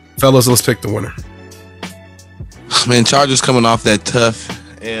 Fellas, let's pick the winner. Man, Chargers coming off that tough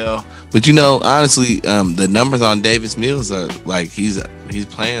L. But honestly, the numbers on Davis Mills are like he's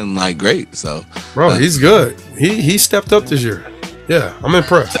playing like great. So, bro, he's good. He stepped up this year. Yeah, I'm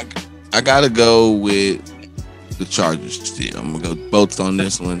impressed. I gotta go with the Chargers still. I'm gonna go both on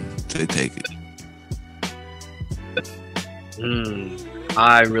this one. They take it.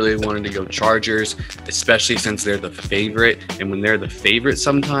 I really wanted to go Chargers, especially since they're the favorite. And when they're the favorite,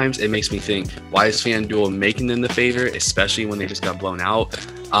 sometimes it makes me think, why is FanDuel making them the favorite, especially when they just got blown out,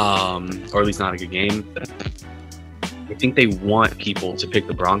 or at least not a good game. I think they want people to pick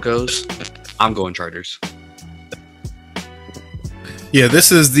the Broncos. I'm going Chargers. Yeah,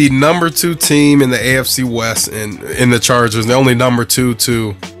 this is the number 2 team in the AFC West, and in the Chargers, the only number 2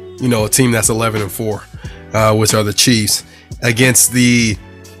 to, a team that's 11-4, which are the Chiefs, against the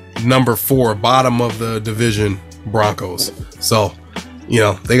number 4 bottom of the division Broncos. So,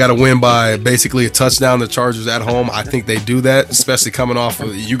 they got to win by basically a touchdown. The Chargers at home, I think they do that, especially coming off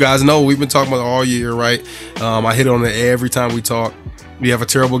of, you guys know we've been talking about it all year, right? I hit on it every time we talk. We have a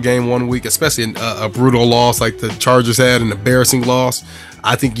terrible game one week, especially a brutal loss like the Chargers had, an embarrassing loss.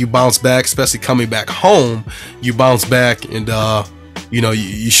 I think you bounce back, especially coming back home. You bounce back and,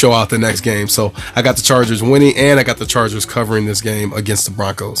 you show out the next game. So I got the Chargers winning, and I got the Chargers covering this game against the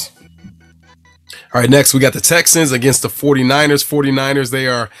Broncos. All right, next we got the Texans against the 49ers. 49ers, they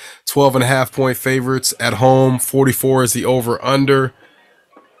are 12.5-point favorites at home. 44 is the over-under.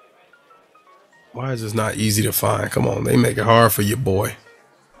 Why is this not easy to find? Come on, they make it hard for you, boy.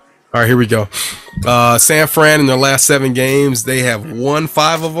 All right, here we go. San Fran, in their last 7 games, they have won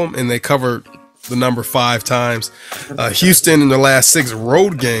 5 of them, and they covered the number 5 times. Houston, in their last 6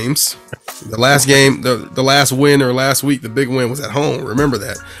 road games, the last game, the last win or last week, the big win was at home. Remember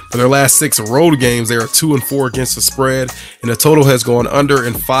that. But their last 6 road games, they are 2-4 against the spread, and the total has gone under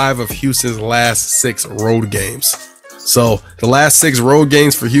in 5 of Houston's last 6 road games. So the last 6 road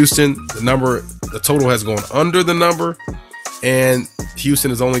games for Houston, the total has gone under the number, and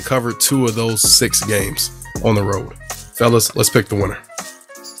Houston has only covered 2 of those 6 games on the road. Fellas, let's pick the winner.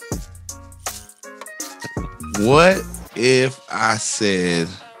 What if I said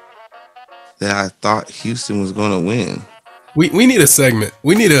that I thought Houston was going to win? We need a segment.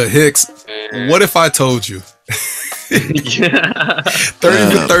 We need a Hicks. What if I told you? 30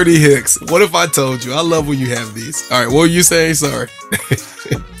 for 30 Hicks. What if I told you? I love when you have these. All right, what were you saying? Sorry.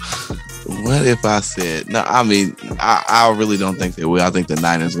 What if I said? No, I mean, I really don't think they will. I think the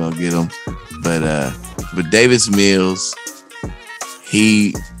Niners gonna get them, but Davis Mills,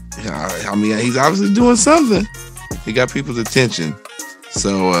 he's obviously doing something. He got people's attention,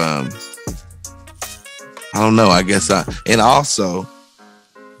 so I don't know. I guess and also,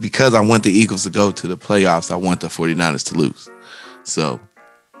 because I want the Eagles to go to the playoffs, I want the 49ers to lose. So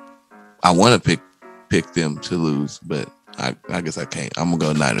I want to pick them to lose, but I guess I can't. I'm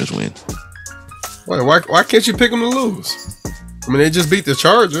going to go Niners win. Wait, why can't you pick them to lose? I mean, they just beat the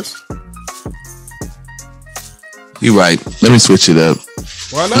Chargers. You're right. Let me switch it up.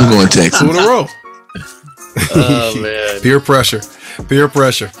 Why not? I'm going Texans. 2 in a row. Oh, man. Peer pressure.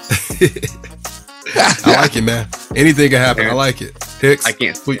 I like it, man. Anything can happen. I like it. Hicks. I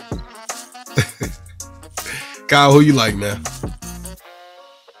can't. Kyle, who you like, man?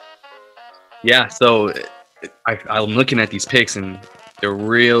 Yeah, so I'm looking at these picks and they're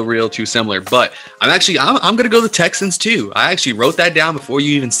real too similar. But I'm gonna go the Texans too. I actually wrote that down before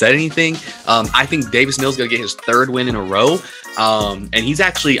you even said anything. I think Davis Mills gonna get his 3rd win in a row. And he's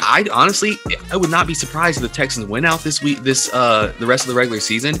actually, I would not be surprised if the Texans win out this week, the rest of the regular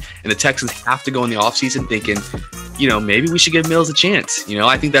season, and the Texans have to go in the offseason thinking, maybe we should give Mills a chance.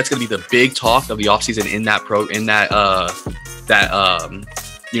 I think that's going to be the big talk of the offseason in that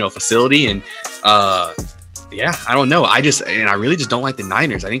facility. And yeah, I don't know. I really just don't like the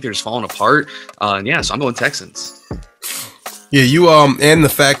Niners. I think they're just falling apart. So I'm going Texans. Yeah, you and the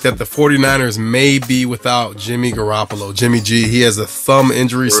fact that the 49ers may be without Jimmy Garoppolo. Jimmy G, he has a thumb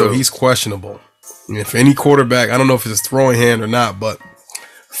injury, so he's questionable. And if any quarterback, I don't know if it's his throwing hand or not, but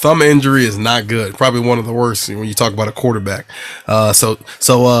thumb injury is not good. Probably one of the worst when you talk about a quarterback. So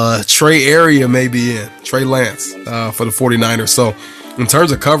Trey Area may be in. Trey Lance for the 49ers. So in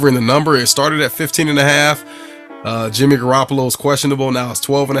terms of covering the number, it started at 15.5. Jimmy Garoppolo is questionable. Now it's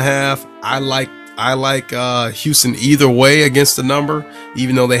 12.5. I like Houston either way against the number,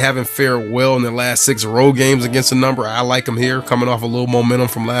 even though they haven't fared well in their last 6 road games against the number. I like them here, coming off a little momentum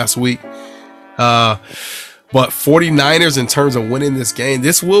from last week. But 49ers, in terms of winning this game,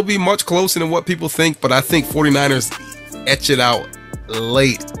 this will be much closer than what people think, but I think 49ers etch it out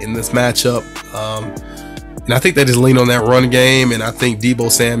late in this matchup. And I think they just lean on that run game, and I think Deebo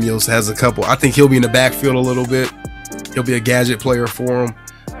Samuels has a couple. I think he'll be in the backfield a little bit. He'll be a gadget player for him.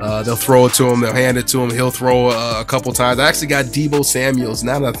 They'll throw it to him. They'll hand it to him. He'll throw a couple times. I actually got Deebo Samuels.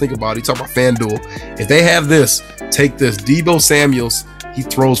 Now that I think about it, you talk about FanDuel. If they have this, take this. Deebo Samuels, he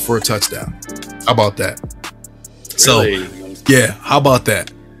throws for a touchdown. How about that? Really? So, yeah, how about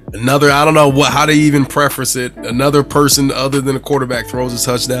that? Another, I don't know how to even preface it. Another person other than a quarterback throws a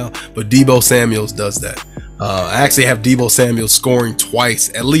touchdown, but Deebo Samuels does that. I actually have Deebo Samuels scoring twice,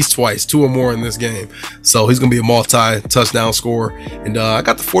 at least twice, 2 or more in this game. So he's going to be a multi-touchdown scorer. And I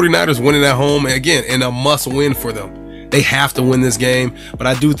got the 49ers winning at home, again, and a must-win for them. They have to win this game, but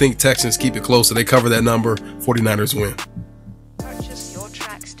I do think Texans keep it close, so they cover that number. 49ers win. Purchase your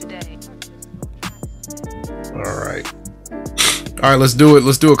tracks today. All right. All right, let's do it.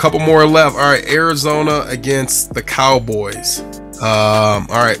 Let's do a couple more left. All right, Arizona against the Cowboys. All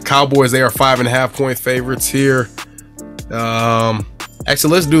right, Cowboys, they are 5.5 point favorites here.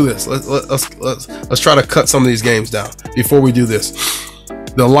 Actually, let's do this. Let's try to cut some of these games down before we do this.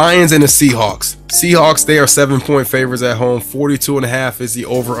 The Lions and the Seahawks. Seahawks, they are 7-point favorites at home. 42.5 is the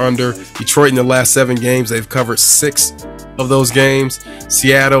over/under. Detroit in their last 7 games, they've covered 6 of those games.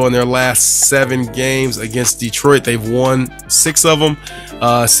 Seattle in their last 7 games against Detroit, they've won 6 of them.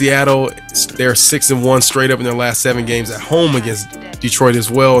 Seattle, they're 6-1 straight up in their last 7 games at home against Detroit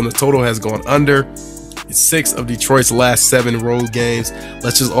as well, and the total has gone under. It's 6 of Detroit's last 7 road games.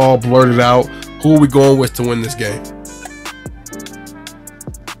 Let's just all blurt it out. Who are we going with to win this game?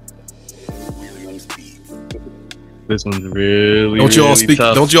 This one's really Don't you all really speak?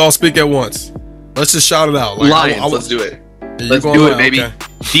 tough. Don't you all speak at once? Let's just shout it out. Lions, let's do it. Let's do it, baby. Okay.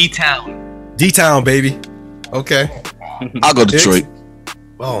 D-Town. D-Town, baby. Okay. I'll go Detroit.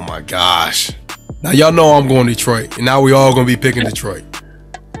 Oh my gosh. Now y'all know I'm going Detroit, and now we all gonna be picking Detroit.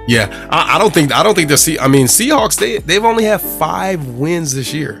 Yeah, I don't think they're Seahawks. They've only had 5 wins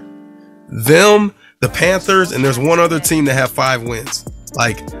this year. Them, the Panthers, and there's one other team that have 5 wins.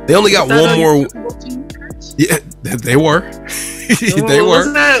 Like they only got one more. Yeah, they were. They were.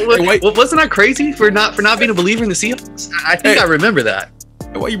 Wasn't that crazy for not being a believer in the Seahawks? I think I remember that.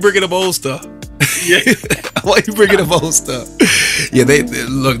 Why you bringing up old stuff? Yeah. Why you bringing up old stuff? Yeah, they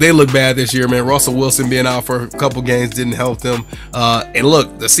look bad this year, man. Russell Wilson being out for a couple games didn't help them. And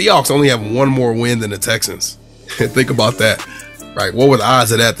look, the Seahawks only have 1 more win than the Texans. Think about that. Right, what were the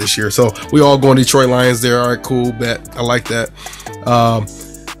odds of that this year? So we all going Detroit Lions there. All right, cool, bet. I like that.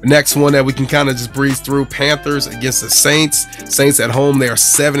 Next one that we can kind of just breeze through, Panthers against the Saints. Saints at home, they are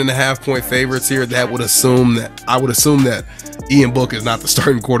 7.5 point favorites here. I would assume that Ian Book is not the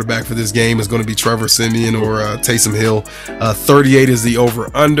starting quarterback for this game. It's going to be Trevor Siemian or Taysom Hill. 38 is the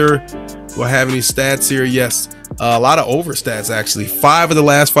over/under. Do I have any stats here? Yes, a lot of over stats actually. 5 of the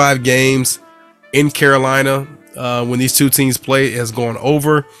last 5 games in Carolina when these two teams play has gone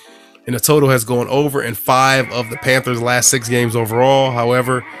over. And the total has gone over in 5 of the Panthers' last 6 games overall.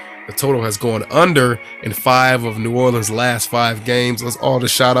 However, the total has gone under in 5 of New Orleans' last 5 games. Let's all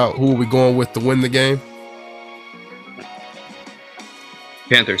just shout out who are we going with to win the game.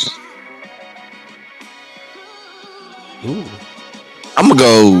 Panthers. Ooh. I'm gonna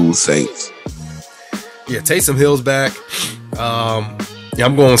go Saints. Yeah, Taysom Hill's back. Yeah,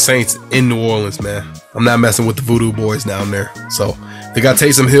 I'm going Saints in New Orleans, man. I'm not messing with the Voodoo Boys down there. So they got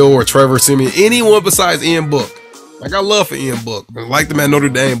Taysom Hill or Trevor Siemian, anyone besides Ian Book. I got love for Ian Book. I like the man Notre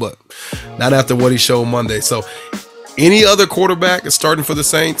Dame, but not after what he showed Monday. So any other quarterback is starting for the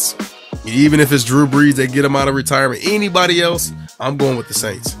Saints, even if it's Drew Brees, they get him out of retirement. Anybody else, I'm going with the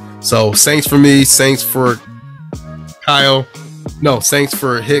Saints. So Saints for me, Saints for Kyle. No, Saints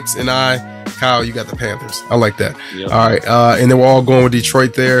for Hicks and I. Kyle, you got the Panthers. I like that. Yep. All right. And then we're all going with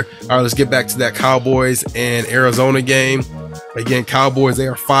Detroit there. All right, let's get back to that Cowboys and Arizona game. Again, Cowboys, they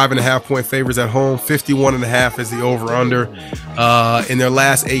are 5.5 point favorites at home. 51.5 is the over/under. In their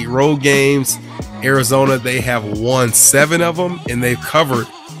last 8 road games, Arizona, they have won 7 of them, and they've covered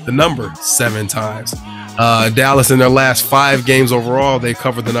the number 7 times. Dallas, in their last 5 games overall, they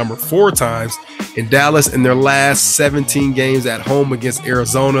covered the number 4 times. In Dallas, in their last 17 games at home against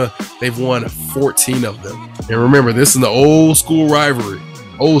Arizona, they've won 14 of them. And remember, this is the old school rivalry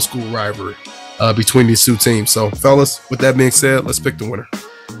between these two teams. So, fellas, with that being said, let's pick the winner.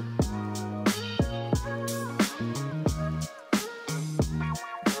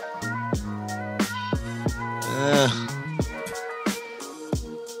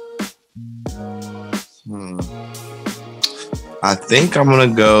 I think I'm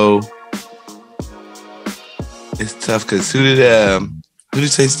gonna go. It's tough because who did you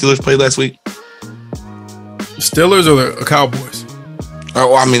say Steelers played last week? Steelers or the Cowboys? Oh,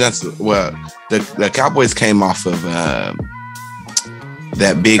 well, I mean the Cowboys came off of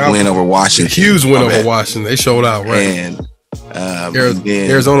that big win over Washington. Huge win over Washington. They showed out, right? And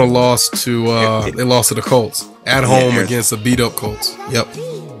Arizona lost to they lost to the Colts at home against a beat up Colts. Yep.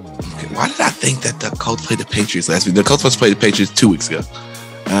 Okay, why did I think that the Colts played the Patriots last week? The Colts supposed to play the Patriots 2 weeks ago.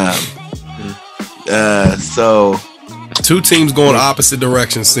 So 2 Two teams going opposite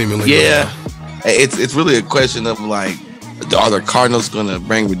directions, seemingly. Yeah, it's really a question of like, are the Cardinals gonna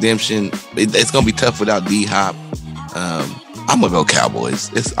bring redemption? It's gonna be tough without D-Hop. I'm gonna go Cowboys.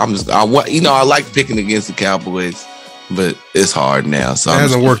 I like picking against the Cowboys, but it's hard now. So it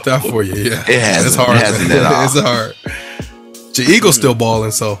hasn't worked out for you. Yeah, it hasn't. It's hard. It hasn't at all. It's hard. Your Eagles still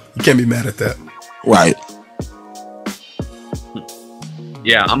balling, so you can't be mad at that. Right.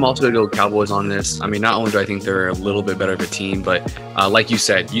 Yeah, I'm also going to go Cowboys on this. I mean, not only do I think they're a little bit better of a team, but like you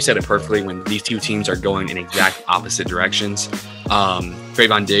said it perfectly when these two teams are going in exact opposite directions.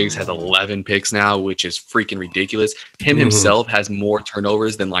 Trayvon Diggs has 11 picks now, which is freaking ridiculous. Him himself has more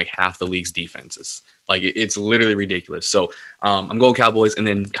turnovers than like half the league's defenses. Like, it's literally ridiculous. So I'm going Cowboys. And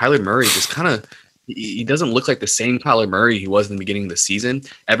then Kyler Murray just kind of, he doesn't look like the same Kyler Murray he was in the beginning of the season.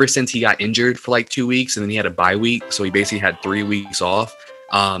 Ever since he got injured for like 2 weeks and then he had a bye week, so he basically had 3 weeks off.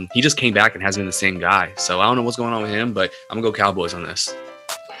 He just came back and hasn't been the same guy. So I don't know what's going on with him, but I'm going to go Cowboys on this.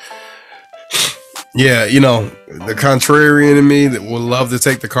 Yeah, the contrarian in me that would love to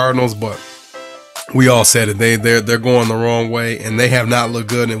take the Cardinals, but we all said it. They're going the wrong way, and they have not looked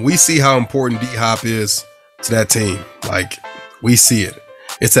good. And we see how important D-Hop is to that team. Like, we see it.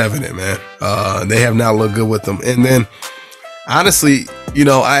 It's evident, man. They have not looked good with them. And then, honestly,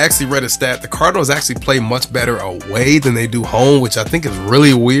 I actually read a stat. The Cardinals actually play much better away than they do home, which I think is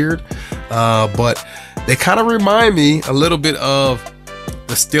really weird. But they kind of remind me a little bit of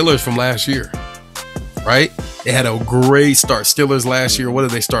the Steelers from last year, right? They had a great start. Steelers last year, what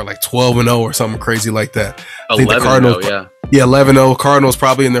did they start? Like 12-0 or something crazy like that. I think the Cardinals, yeah. Yeah, 11-0. Cardinals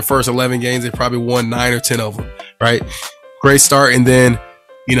probably in their first 11 games, they probably won 9 or 10 of them, right? Great start. And then,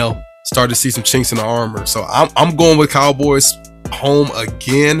 start to see some chinks in the armor. So I'm going with Cowboys home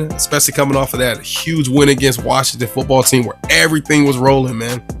again, especially coming off of that huge win against Washington football team where everything was rolling,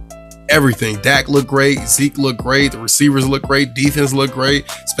 man. Everything. Dak looked great. Zeke looked great. The receivers looked great. Defense looked great.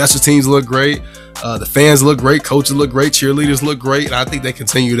 Special teams looked great. The fans look great. Coaches look great. Cheerleaders look great. And I think they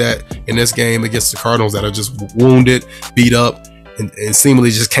continue that in this game against the Cardinals that are just wounded, beat up, and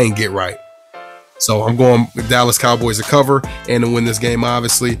seemingly just can't get right. So I'm going with Dallas Cowboys to cover and to win this game,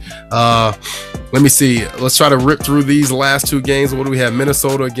 obviously. Let me see. Let's try to rip through these last two games. What do we have?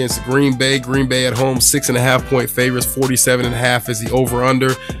 Minnesota against Green Bay. Green Bay at home, 6.5-point favorites. 47.5 is the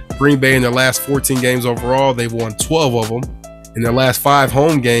over-under. Green Bay in their last 14 games overall, they've won 12 of them. In their last 5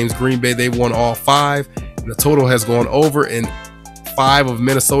 home games, Green Bay, they've won all 5. And the total has gone over in 5 of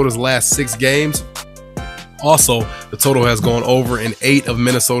Minnesota's last 6 games. Also, the total has gone over in 8 of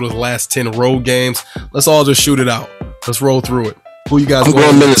Minnesota's last 10 road games. Let's all just shoot it out. Let's roll through it. Who you guys? I'm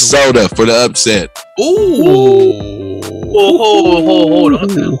going Minnesota for the upset. Ooh. Hold on.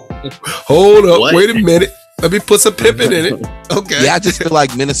 Hold up. What? Wait a minute. Let me put some Pippin in it. Okay. Yeah, I just feel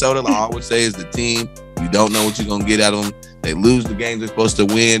like Minnesota, like I always say, is the team. You don't know what you're going to get out of them. They lose the game they're supposed to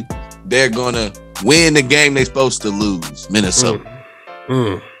win. They're going to win the game they're supposed to lose. Minnesota.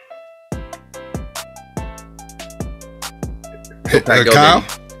 Kyle?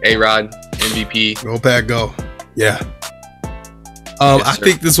 A-Rod, MVP. Go Pack, go. Yeah. Yes, I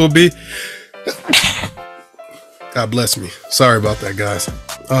think this will be. God bless me. Sorry about that, guys.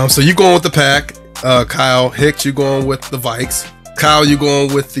 So you going with the Pack. Kyle, Hicks, you going with the Vikes. Kyle, you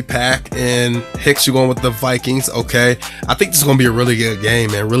going with the Pack, and Hicks, you going with the Vikings. Okay. I think this is going to be a really good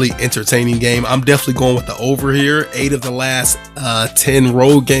game, man. Really entertaining game. I'm definitely going with the over here. 8 of the last 10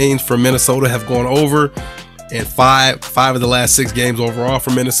 road games for Minnesota have gone over. And five of the last 6 games overall for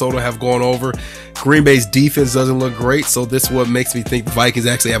Minnesota have gone over. Green Bay's defense doesn't look great, so this is what makes me think the Vikings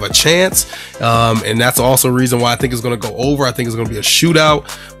actually have a chance. And that's also a reason why I think it's going to go over. I think it's going to be a shootout.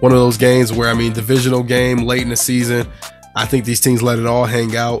 One of those games where, divisional game late in the season. I think these teams let it all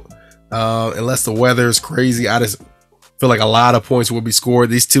hang out. Unless the weather is crazy, I just feel like a lot of points will be scored.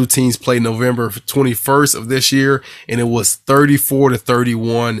 These two teams played November 21st of this year, and it was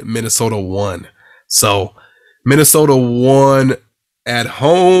 34-31. Minnesota won. So Minnesota won at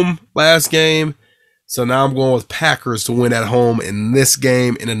home last game. So now I'm going with Packers to win at home in this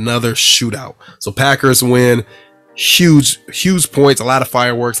game in another shootout. So Packers win. Huge points, a lot of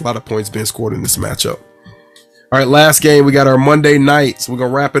fireworks, a lot of points being scored in this matchup. All right, last game, we got our Monday night. So we're going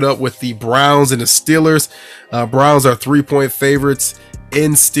to wrap it up with the Browns and the Steelers. Browns are 3-point favorites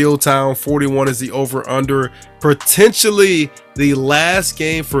in Steeltown. 41 is the over-under. Potentially the last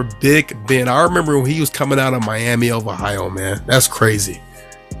game for Big Ben. I remember when he was coming out of Miami of Ohio, man. That's crazy.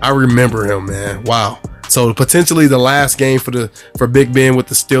 I remember him, man. Wow. So potentially the last game for Big Ben with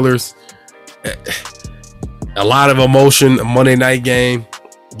the Steelers. A lot of emotion, a Monday night game.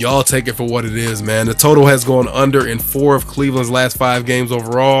 Y'all take it for what it is, man. The total has gone under in 4 of Cleveland's last 5 games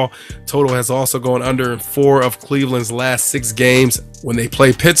overall. Total has also gone under in 4 of Cleveland's last 6 games when they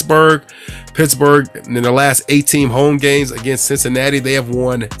play Pittsburgh. Pittsburgh, in their last 18 home games against Cincinnati, they have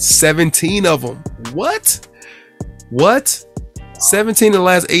won 17 of them. What? 17 of the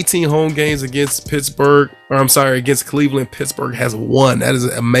last 18 home games against against Cleveland, Pittsburgh has won. That is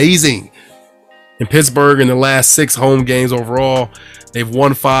amazing. In Pittsburgh, in the last 6 home games overall, they've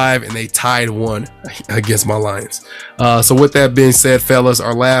won 5 and they tied 1 against my Lions. So with that being said, fellas,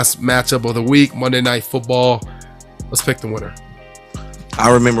 our last matchup of the week, Monday Night Football. Let's pick the winner.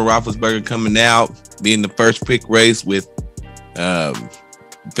 I remember Roethlisberger coming out, being the first pick race with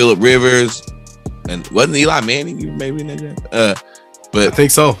Phillip Rivers, and wasn't Eli Manning? You maybe in that. But I think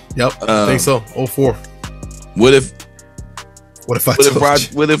so. Yep, I think so. 04. What if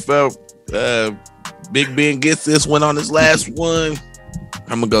Big Ben gets this one on his last one?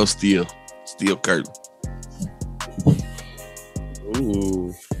 I'm gonna go Steel Curtain.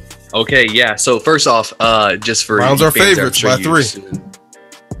 Ooh. Okay, yeah. So first off, just for Browns are favorites by 3.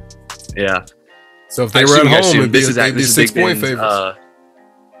 Yeah. So if they were at home, it'd be 6-point Ben's, favorites.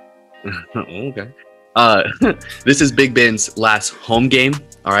 Okay. This is Big Ben's last home game.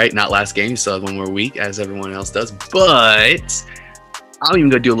 All right, not last game. He still has one more week, as everyone else does. But I'm even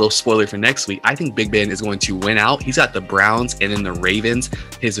gonna do a little spoiler for next week. I think Big Ben is going to win out. He's got the Browns and then the Ravens.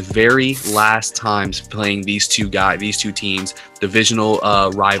 His very last times playing these two teams, divisional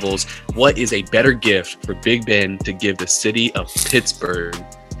rivals. What is a better gift for Big Ben to give the city of Pittsburgh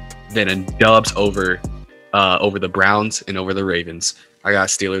than a dubs over the Browns and over the Ravens? I got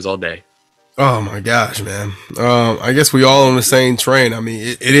Steelers all day. Oh my gosh, man. I guess we all on the same train. I mean,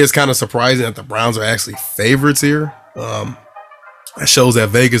 it is kind of surprising that the Browns are actually favorites here. That shows that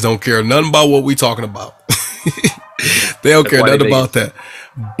Vegas don't care nothing about what we talking about. They don't care nothing about that.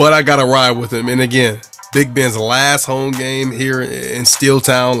 But I gotta ride with him. And again, Big Ben's last home game here in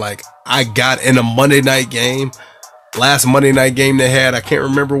Steeltown, like I got in a Monday night game. Last Monday night game they had, I can't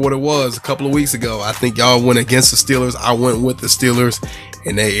remember what it was, a couple of weeks ago. I think y'all went against the Steelers. I went with the Steelers,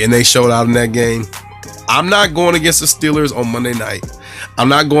 and they showed out in that game. I'm not going against the Steelers on Monday night. I'm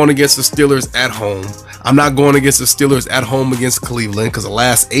not going against the Steelers at home. I'm not going against the Steelers at home against Cleveland because the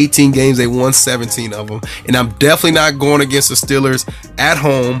last 18 games, they won 17 of them. And I'm definitely not going against the Steelers at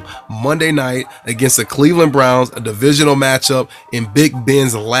home Monday night against the Cleveland Browns, a divisional matchup in Big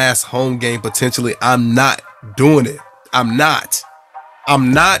Ben's last home game potentially. I'm not doing it. I'm not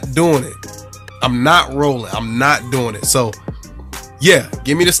doing it. I'm not rolling. I'm not doing it. So, yeah,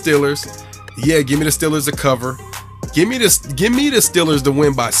 give me the Steelers. Yeah, give me the Steelers to cover. Give me the Steelers to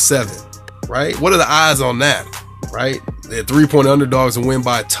win by 7. Right? What are the odds on that? Right? They're 3-point underdogs and win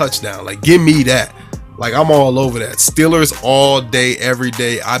by a touchdown. Like, give me that. Like, I'm all over that. Steelers all day, every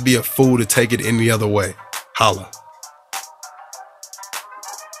day. I'd be a fool to take it any other way. Holla.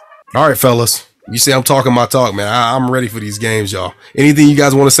 All right, fellas. You see, I'm talking my talk, man. I'm ready for these games, y'all. Anything you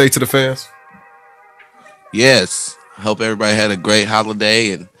guys want to say to the fans? Yes. I hope everybody had a great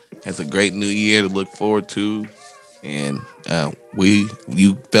holiday and has a great new year to look forward to. And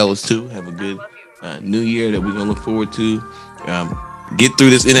you fellas too, have a good new year that we're going to look forward to. Get through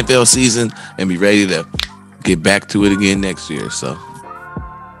this NFL season and be ready to get back to it again next year. So,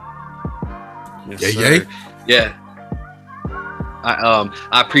 yes, yeah.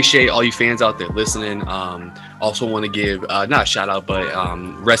 I appreciate all you fans out there listening. Also want to give not a shout out, but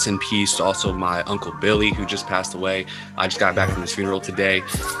rest in peace to also my Uncle Billy, who just passed away. I just got back from his funeral today.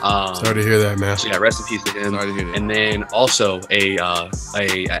 Sorry to hear that, man. So yeah, rest in peace to him. Sorry to hear that. And then also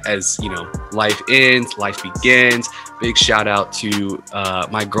as you know, life ends, life begins. Big shout out to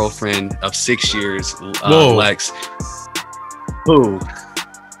my girlfriend of 6 years, Lex. Who?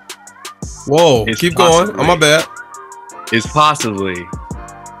 Whoa! Keep going. Oh, my bad. Is possibly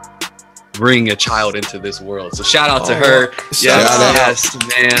bring a child into this world. So shout out to her. Yes,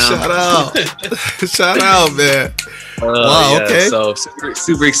 man. Shout out, man. Wow, yeah, okay. So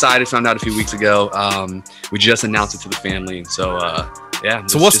super excited. Found out a few weeks ago. We just announced it to the family. So yeah.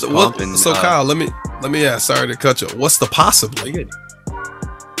 So Kyle, let me ask. Sorry to cut you. What's the possibly?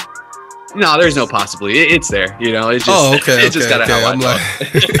 No, there's no possibly. It's there. You know, it's just. Oh, okay. It's just gotta help. I'm like,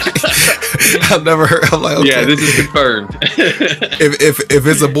 I've never heard. I'm like, okay. Yeah, this is confirmed. if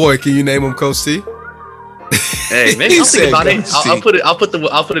it's a boy, can you name him Coach T? Hey, maybe I'll think about it.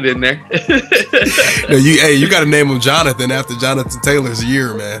 I'll put it in there. No, you got to name him Jonathan after Jonathan Taylor's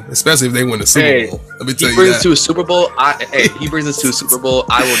year, man. Especially if they win the Super Bowl. Let me tell you that. He brings us to a Super Bowl. He brings us to a Super Bowl.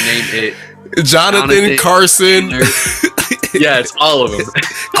 I will name it Jonathan Carson. Yeah, it's all of them.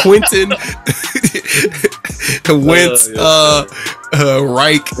 Quentin Wentz.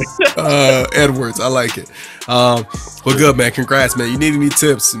 Reich Edwards. I like it. Well, good, man. Congrats, man. You need any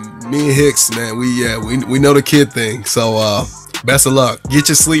tips? Me and Hicks, man. We know the kid thing. So best of luck. Get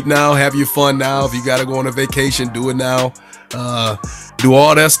your sleep now. Have your fun now. If you got to go on a vacation, do it now. Do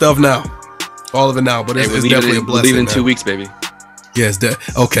all that stuff now. All of it now. But it's definitely a blessing. We'll leave in man. 2 weeks, baby. Yes,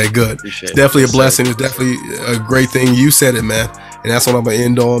 okay, good. Appreciate It's it. definitely Yes, a blessing. sir. It's definitely a great thing. You said it, man. And that's what I'm gonna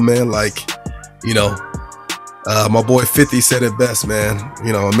end on, man. Like, you know, my boy 50 said it best, man.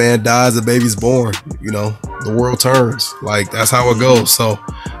 You know, a man dies, a baby's born. You know, the world turns. Like, that's how it goes. So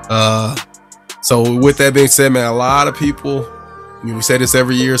with that being said, man, a lot of people, we say this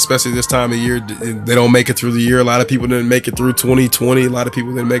every year, especially this time of year, they don't make it through the year. A lot of people didn't make it through 2020. A lot of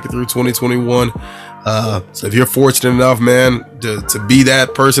people didn't make it through 2021. So if you're fortunate enough, man, to be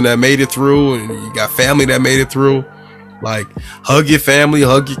that person that made it through, and you got family that made it through, like, hug your family,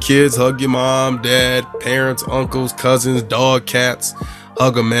 hug your kids, hug your mom, dad, parents, uncles, cousins, dog, cats.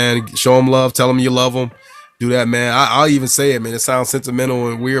 Hug them, man. Show them love. Tell them you love them. Do that, man. I'll even say it, man. It sounds sentimental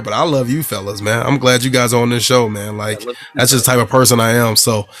and weird, but I love you fellas, man. I'm glad you guys are on this show, man. Like, that's just the type of person I am.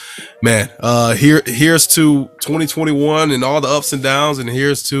 So, man, here's to 2021 and all the ups and downs, and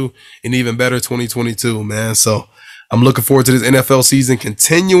here's to an even better 2022, man. So I'm looking forward to this NFL season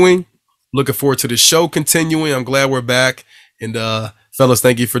continuing. Looking forward to the show continuing. I'm glad we're back. And fellas,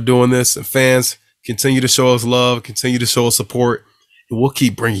 thank you for doing this. And fans, continue to show us love, continue to show us support, and we'll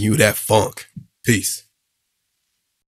keep bringing you that funk. Peace.